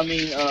this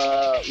upcoming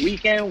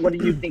weekend? What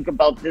do you think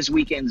about this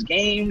weekend's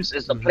games?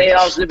 Is the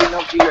playoffs living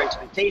up to your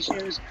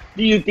expectations?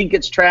 Do you think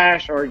it's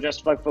trash or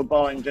just fuck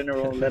football in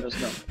general? Let us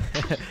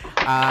know.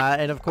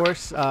 And of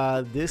course,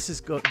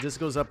 this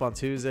goes up on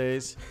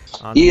Tuesdays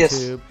on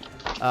YouTube.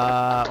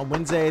 On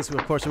Wednesdays, of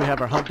course, we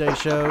have our Hump Day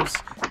shows,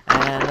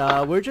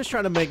 and we're just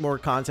trying to make more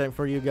content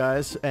for you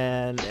guys.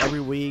 And every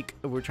week,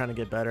 we're trying to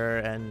get better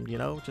and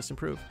just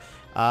improve.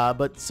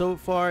 But so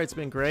far, it's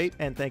been great,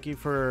 and thank you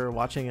for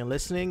watching and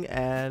listening.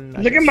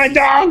 And look at my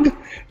dog!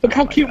 Look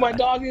how cute my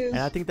dog is.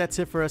 And I think that's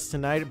it for us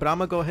tonight. But I'm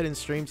gonna go ahead and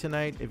stream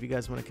tonight. If you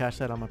guys want to catch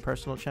that on my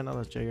personal channel,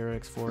 that's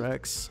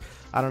JRX4X.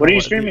 I don't know what are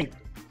you streaming?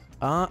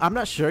 I'm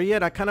not sure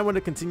yet. I kind of want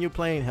to continue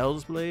playing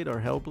Hellblade or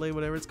Hellblade,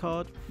 whatever it's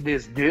called.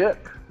 This dick.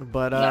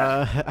 But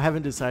I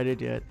haven't decided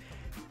yet.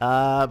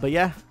 But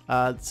yeah,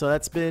 so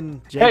that's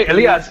been JP. Hey,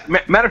 Elias.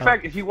 Matter of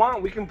fact, if you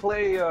want, we can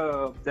play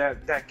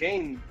that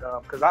game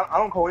because I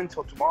don't go in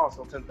until tomorrow,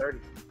 so 10:30.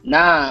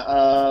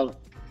 Nah,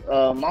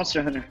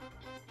 Monster Hunter.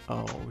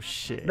 Oh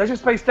shit. Let's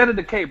just play State of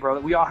Decay, bro.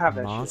 We all have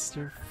that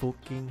Monster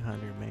fucking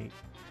Hunter, mate.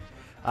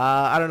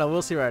 I don't know.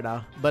 We'll see right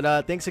now.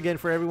 But thanks again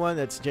for everyone.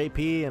 That's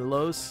JP and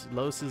Los.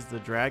 Los is the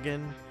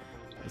dragon.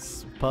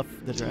 It's Puff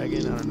the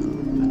dragon. I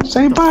don't know.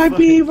 Say bye,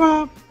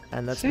 Bebop.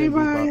 And that's Say been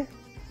Bebop.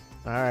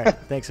 bye. All right.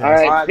 Thanks, All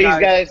guys. right, peace,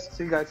 guys.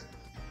 See you guys.